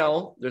 right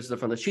now, there's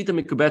from the Shita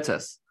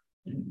Mikubetes,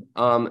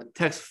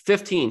 text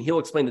 15, he'll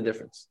explain the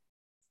difference.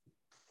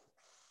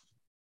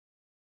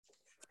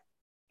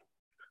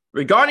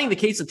 Regarding the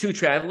case of two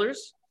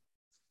travelers,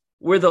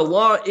 where the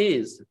law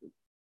is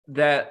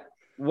that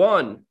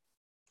one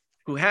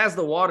who has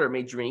the water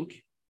may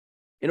drink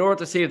in order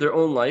to save their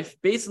own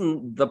life, based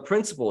on the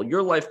principle,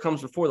 your life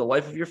comes before the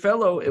life of your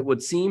fellow, it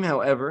would seem,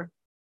 however,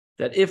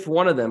 that if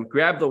one of them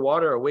grabbed the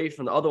water away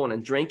from the other one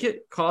and drank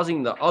it,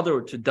 causing the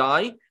other to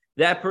die,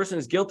 that person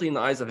is guilty in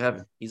the eyes of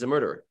heaven. He's a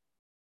murderer.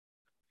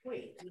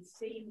 Wait, he's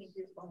saving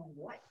his own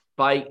life.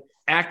 By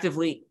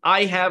actively,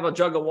 I have a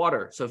jug of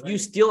water. So if you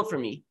steal it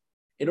from me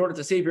in order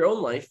to save your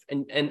own life,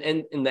 and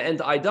in the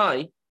end I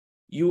die,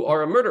 you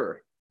are a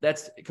murderer.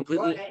 That's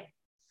completely.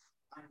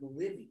 I'm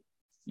living.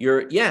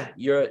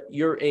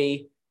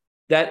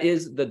 That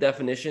is the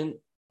definition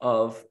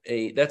of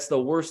that's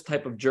the worst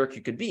type of jerk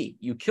you could be.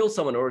 You kill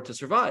someone in order to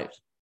survive.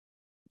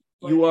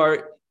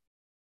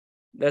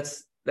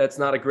 That's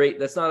not a great,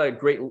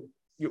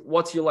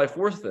 what's your life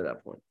worth at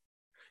that point?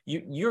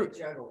 You're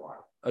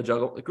a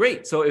jug of water.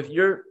 Great. So if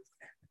you're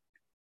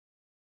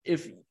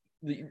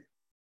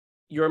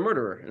a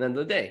murderer at the end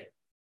of the day,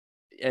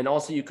 and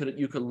also you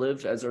could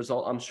live as a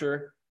result. I'm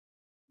sure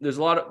there's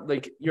a lot of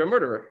you're a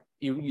murderer.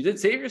 You did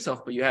save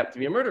yourself, but you have to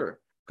be a murderer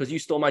because you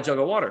stole my jug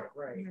of water.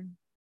 Right.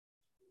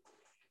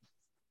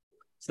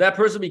 So that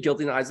person will be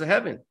guilty in the eyes of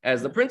heaven.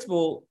 As the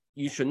principle,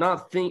 you should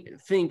not think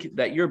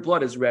that your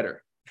blood is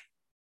redder.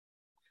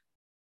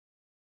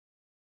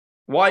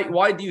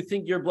 Why do you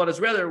think your blood is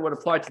redder would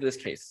apply to this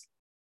case?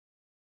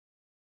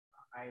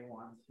 I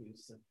want to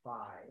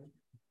survive.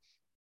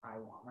 I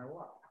want my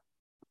water.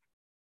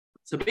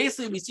 So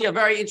basically, we see a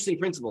very interesting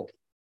principle.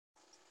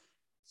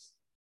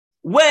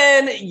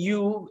 When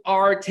you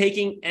are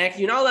taking action,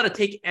 you're not allowed to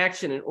take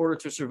action in order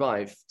to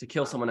survive, to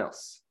kill someone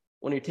else.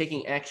 When you're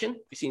taking action,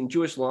 you see in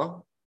Jewish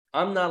law,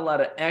 I'm not allowed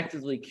to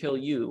actively kill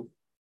you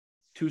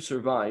to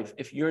survive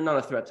if you're not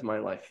a threat to my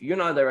life. You're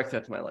not a direct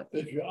threat to my life.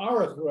 If you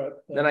are a threat,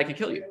 then I can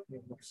kill you.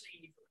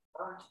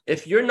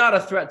 If you're not a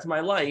threat to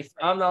my life,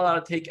 I'm not allowed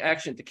to take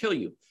action to kill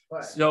you.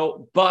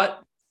 So,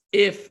 but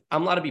if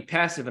I'm allowed to be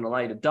passive and allow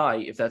you to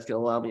die, if that's going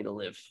to allow me to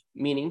live,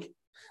 meaning,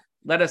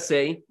 let us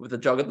say with the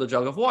jug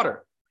of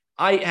water,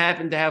 I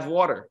happen to have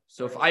water.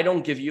 So if I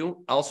don't give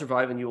you, I'll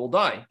survive and you will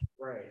die.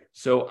 Right.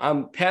 So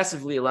I'm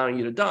passively allowing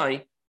you to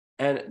die,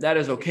 and that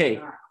is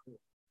okay.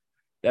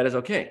 That is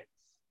okay.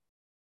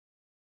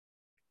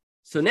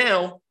 So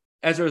now,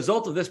 as a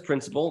result of this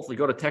principle, if we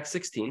go to text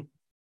 16.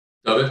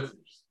 David?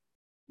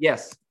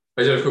 Yes.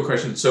 I just have a quick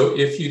question. So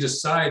if you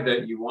decide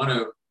that you want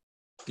to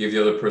give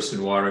the other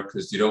person water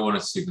because you don't want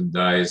to see them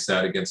die, is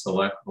that against the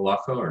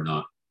halacha or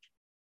not?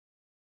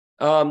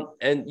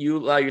 And you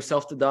allow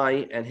yourself to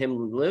die and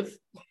him live?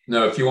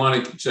 No, if you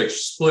want to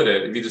split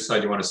it, if you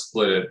decide you want to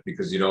split it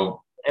because you don't...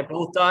 And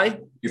both die?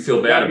 You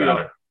feel bad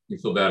about it. You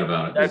feel bad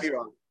about it. That'd be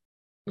wrong.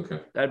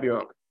 Okay. That'd be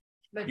wrong.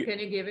 But can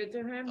you give it to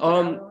him?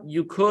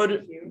 You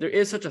could there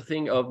is such a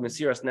thing of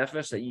Mesiras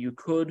Nefesh that you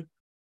could,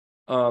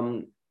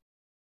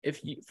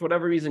 if you, for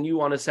whatever reason you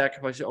want to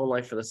sacrifice your own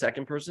life for the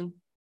second person,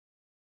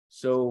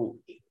 so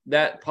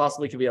that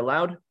possibly could be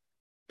allowed,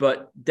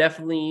 but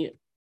definitely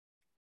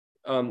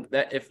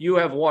that if you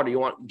have water, you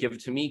want to give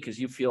it to me because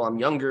you feel I'm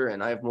younger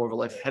and I have more of a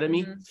life ahead of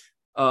me.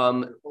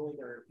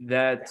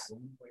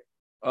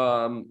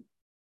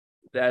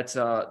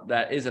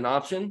 That is an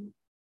option,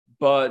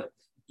 but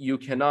you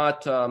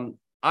cannot.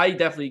 I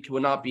definitely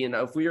would not be in.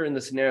 If we were in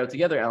the scenario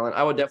together, Alan,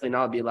 I would definitely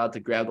not be allowed to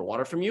grab the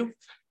water from you,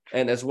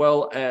 and as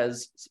well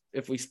as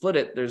if we split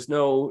it,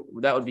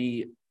 that would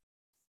be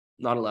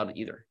not allowed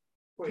either.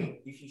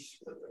 Wait, if you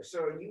split,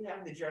 so you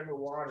have the jug of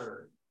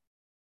water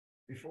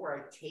before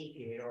I take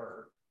it,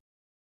 or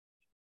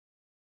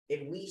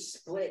if we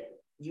split,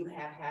 you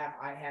have half,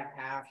 I have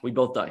half. We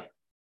both die.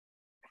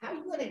 How are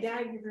you going to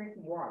die if you're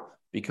drinking water?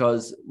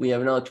 Because we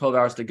have another 12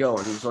 hours to go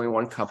and there's only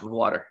 1 cup of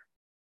water.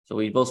 So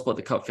we both split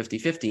the cup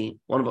 50-50.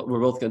 We're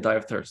both going to die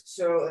of thirst.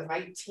 So if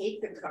I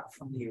take the cup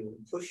from you,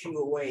 push you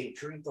away,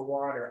 drink the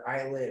water,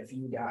 I live,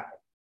 you die.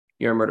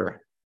 You're a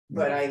murderer.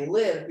 But I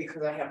live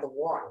because I have the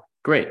water.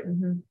 Great.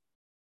 Okay,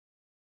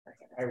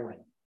 I win.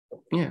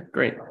 Yeah,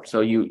 great.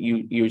 So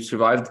you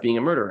survived being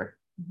a murderer.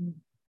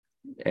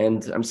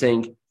 And I'm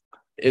saying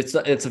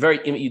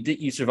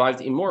you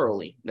survived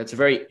immorally. That's a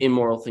very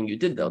immoral thing you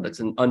did, though.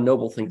 That's an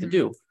unnoble thing to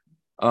do.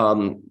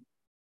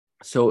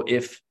 So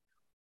if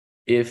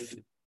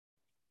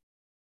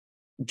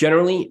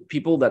generally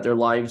people that their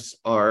lives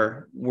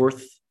are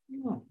worth,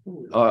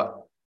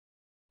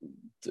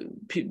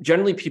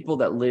 generally people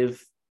that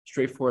live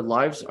straightforward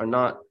lives are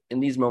not, in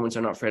these moments,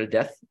 are not afraid of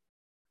death.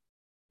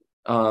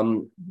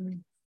 When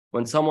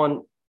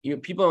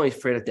people are only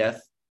afraid of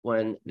death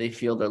when they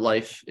feel their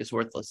life is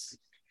worthless.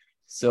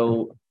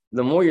 So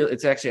the more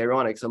it's actually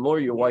ironic. So the more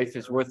your wife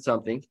is worth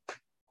something,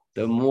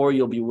 the more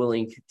you'll be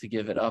willing to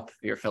give it up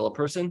for your fellow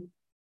person.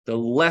 The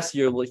less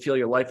you feel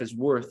your life is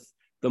worth,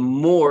 the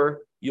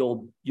more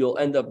you'll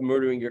end up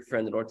murdering your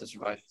friend in order to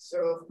survive.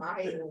 So if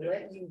I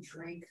let you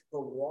drink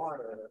the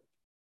water,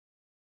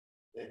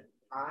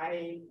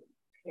 I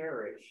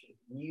perish,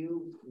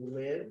 you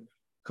live,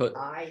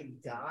 I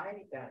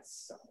die, that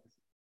sucks.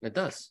 It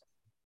does.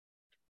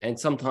 And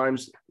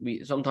sometimes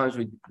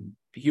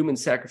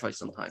humans sacrifice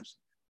sometimes.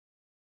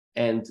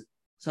 And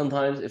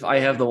sometimes if I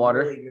have the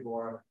water. Really good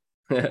water.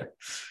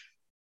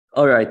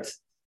 All right.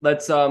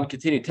 Let's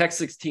continue. Text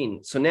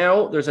 16. So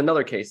now there's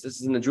another case.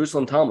 This is in the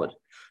Jerusalem Talmud.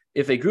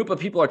 If a group of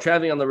people are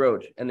traveling on the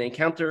road and they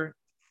encounter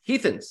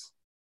heathens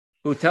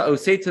who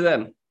say to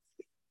them,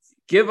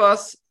 "Give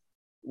us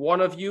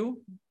one of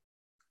you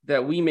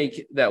that we may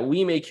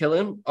kill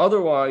him.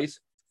 Otherwise,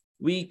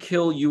 we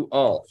kill you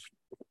all.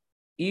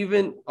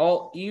 Even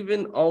all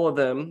of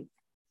them,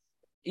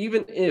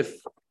 even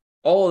if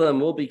all of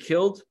them will be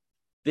killed,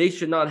 they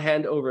should not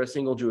hand over a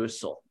single Jewish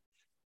soul."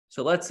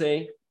 So let's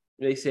say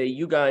they say,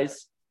 you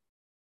guys,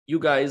 you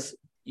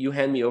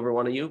hand me over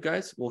one of you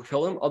guys, we'll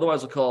kill him.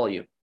 Otherwise, we'll kill all of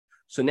you.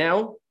 So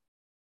now,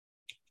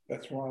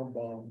 that's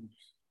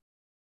Rambam's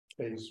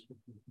case with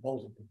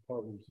multiple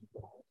parties.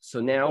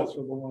 So now, that's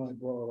the one I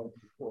brought up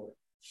before.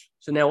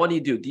 So now, what do?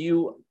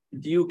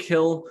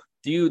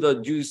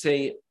 The Jews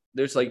say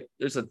there's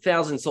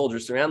 1,000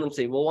 soldiers surround them,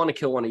 say, we'll want to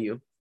kill one of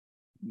you,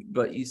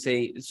 but you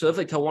say, so if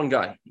they tell one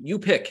guy, you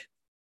pick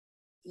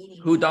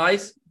who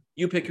dies,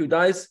 you pick who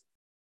dies,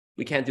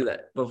 we can't do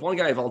that. But if one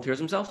guy volunteers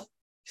himself,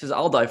 he says,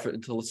 I'll die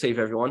to save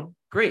everyone.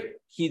 Great.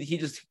 He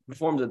just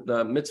performed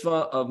the mitzvah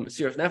of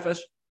Mesiras Nefesh,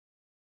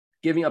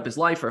 giving up his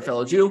life for a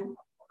fellow Jew.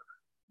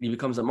 He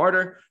becomes a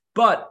martyr.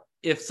 But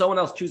if someone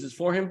else chooses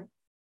for him,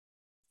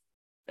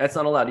 that's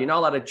not allowed. You're not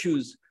allowed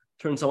to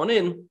turn someone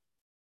in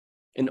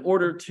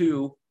order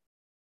to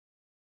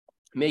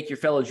make your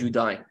fellow Jew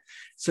die.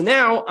 So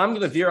now I'm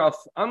going to veer off.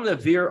 I'm going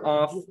to veer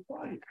off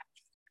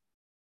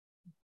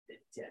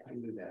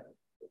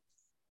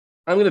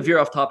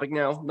topic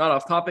now. Not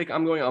off topic.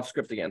 I'm going off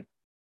script again.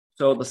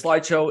 So the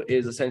slideshow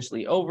is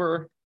essentially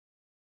over.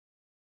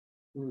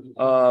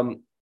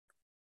 Actually,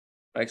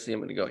 I'm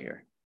going to go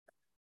here.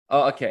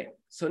 Okay.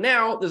 So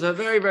now there's a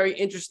very, very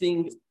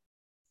interesting,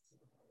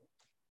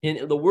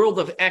 in the world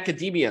of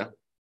academia,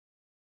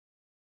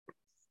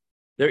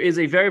 there is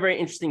a very, very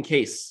interesting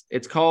case.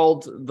 It's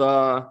called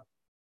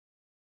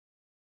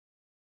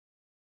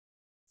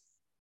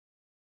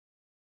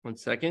one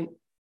second.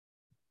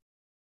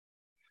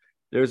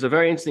 There's a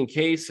very interesting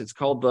case. It's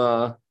called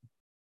the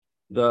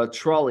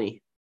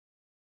trolley.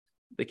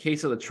 The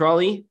case of the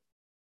trolley.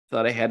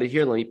 Thought I had it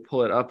here. Let me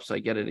pull it up so I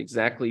get it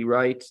exactly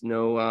right.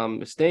 No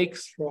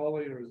mistakes.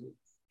 Trolley, or is it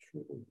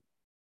true?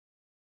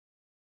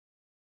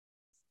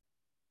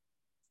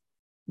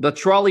 The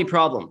trolley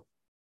problem.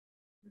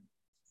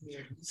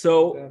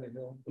 So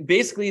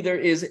basically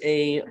there's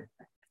a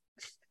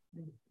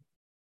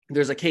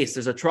case.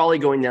 There's a trolley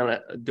going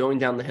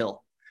down the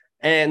hill.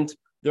 And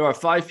there are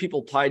 5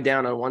 people tied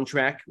down on one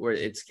track where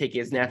it's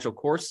taking its natural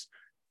course.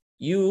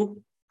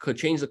 You could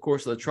change the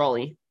course of the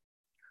trolley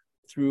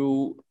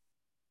through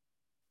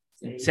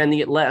sending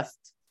it left,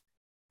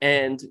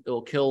 and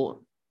it'll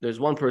kill there's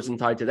one person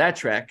tied to that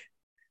track,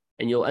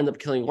 and you'll end up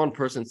killing one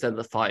person instead of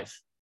the 5.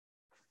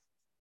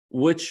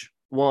 Which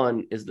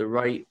one is the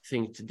right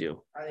thing to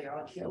do? Are they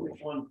all killed with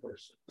one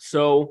person?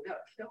 So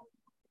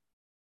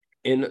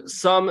in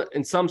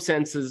some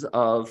senses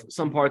of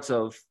some parts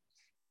of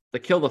to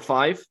kill the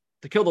 5,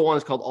 to kill the 1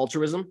 is called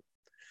altruism.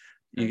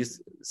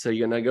 So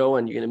you're gonna go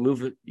and you're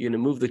gonna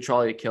move the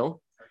trolley to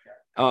kill.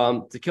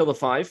 To kill the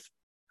 5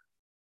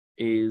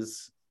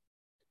 is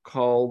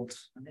called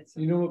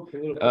what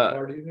political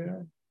party they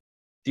are?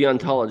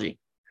 Deontology.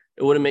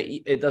 It wouldn't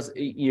make it does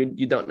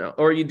you don't know,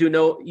 or you do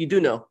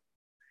know.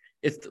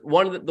 It's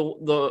one of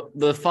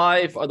the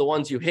 5 are the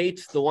ones you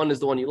hate, the 1 is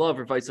the one you love,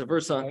 or vice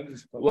versa.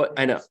 What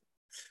I know.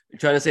 I'm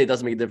trying to say it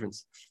doesn't make a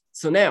difference.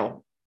 So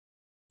now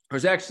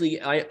there's actually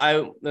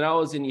when I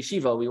was in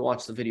yeshiva, we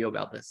watched the video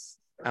about this.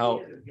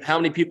 How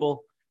many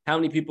people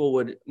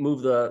would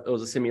move it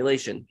was a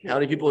simulation. How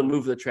many people would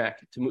move the track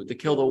to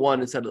kill the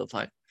 1 instead of the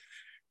 5?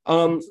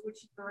 So which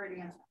is the right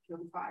answer? Kill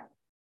the 5.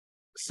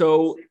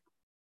 So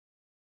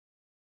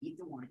Eat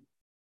the 1.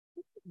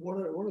 What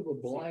are the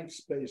blank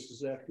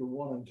spaces after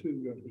 1 and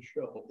 2 going to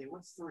show?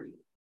 What's 3?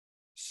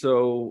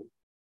 So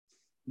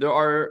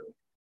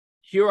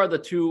here are the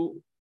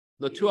two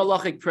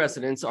halachic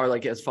precedents are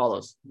like as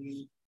follows.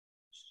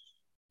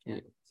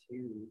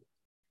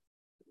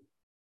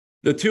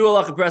 The 2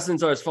 halachic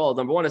precedents are as follows.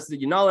 Number 1 is that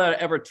you're not allowed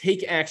to ever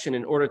take action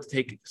in order to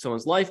take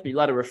someone's life, but you're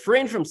allowed to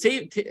refrain from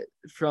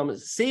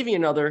saving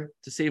another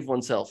to save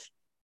oneself.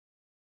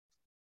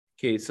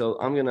 Okay, so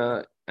I'm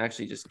gonna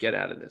actually just get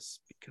out of this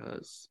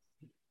because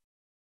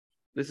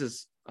this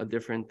is a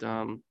different.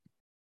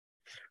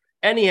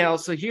 Anyhow,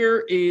 so here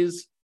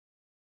is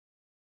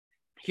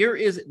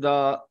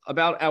the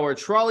about our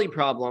trolley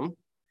problem.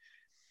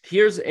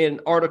 Here's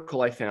an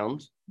article I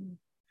found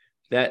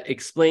that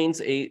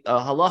explains a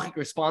halachic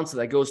response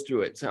that goes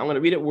through it. So I'm going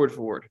to read it word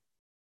for word.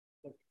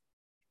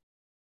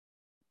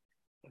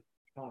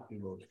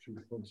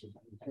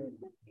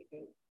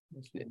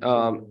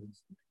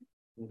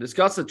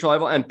 Discuss the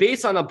trolley and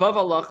based on above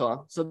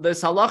halacha. So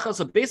there's halacha.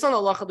 So based on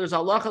halacha, there's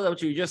halacha that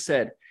what you just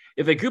said.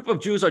 If a group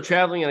of Jews are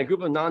traveling and a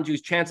group of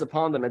non-Jews chance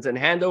upon them and then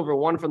hand over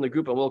one from the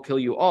group and will kill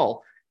you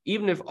all,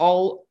 even if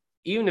all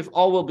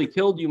will be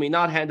killed, you may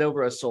not hand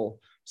over a soul.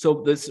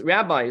 So this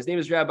rabbi, his name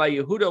is Rabbi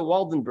Yehuda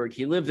Waldenberg.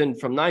 He lived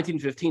from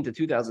 1915 to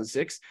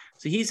 2006.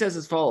 So he says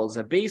as follows,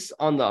 that based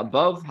on the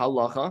above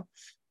halacha,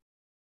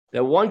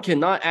 that one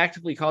cannot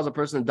actively cause a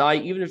person to die,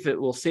 even if it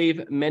will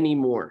save many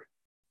more.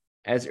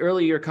 As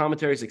earlier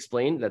commentaries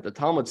explained, that the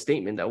Talmud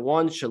statement that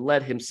one should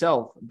let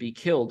himself be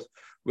killed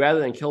rather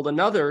than killed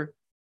another,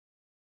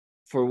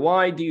 for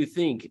why do you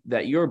think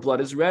that your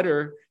blood is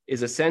redder,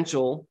 is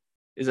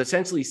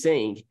essentially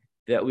saying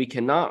that we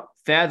cannot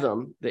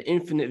fathom the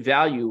infinite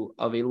value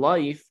of a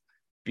life,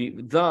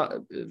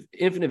 the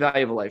infinite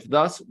value of a life.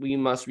 Thus, we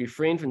must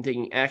refrain from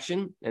taking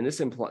action, and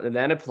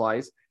that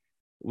applies.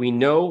 We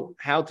know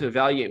how to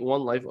evaluate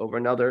one life over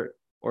another,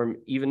 or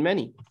even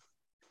many.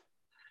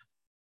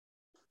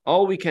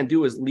 All we can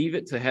do is leave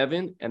it to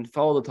heaven and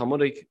follow the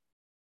Talmudic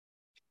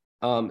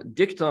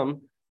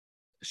dictum,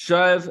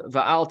 Shav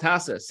va'al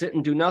tasa, sit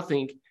and do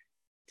nothing,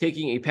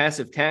 taking a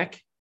passive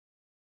tack.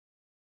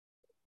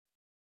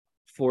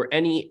 For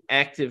any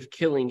active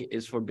killing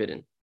is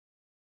forbidden.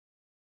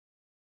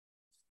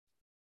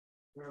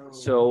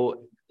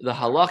 So the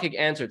halachic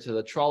answer to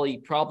the trolley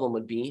problem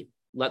would be,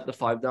 let the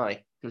 5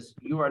 die, because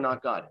you are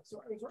not God.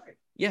 So I was right.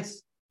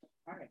 Yes.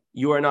 Right.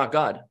 You are not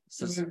God.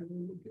 So, I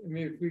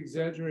mean, if we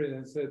exaggerate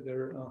and said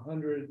there are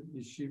 100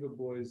 yeshiva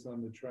boys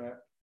on the track,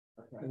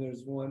 and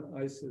there's one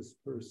ISIS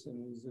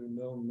person who's a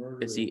known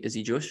murderer. Is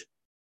he Jewish?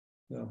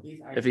 No.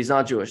 If he's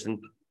not Jewish,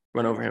 then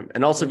run over him.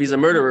 And also, if he's a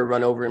murderer,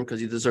 run over him because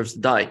he deserves to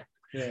die.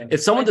 Yeah.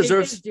 If someone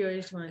deserves,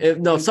 if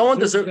someone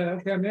deserves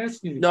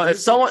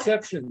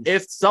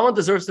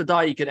to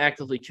die, you can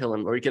actively kill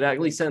him, or you can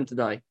actually send him to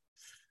die.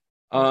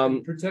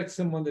 Protect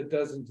someone that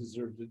doesn't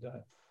deserve to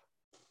die.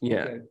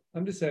 Yeah. Okay.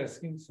 I'm just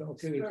asking. So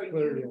there's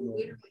clarity on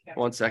that.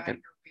 1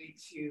 second.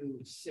 To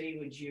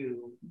save a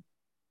Jew,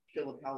 kill a Palestinian.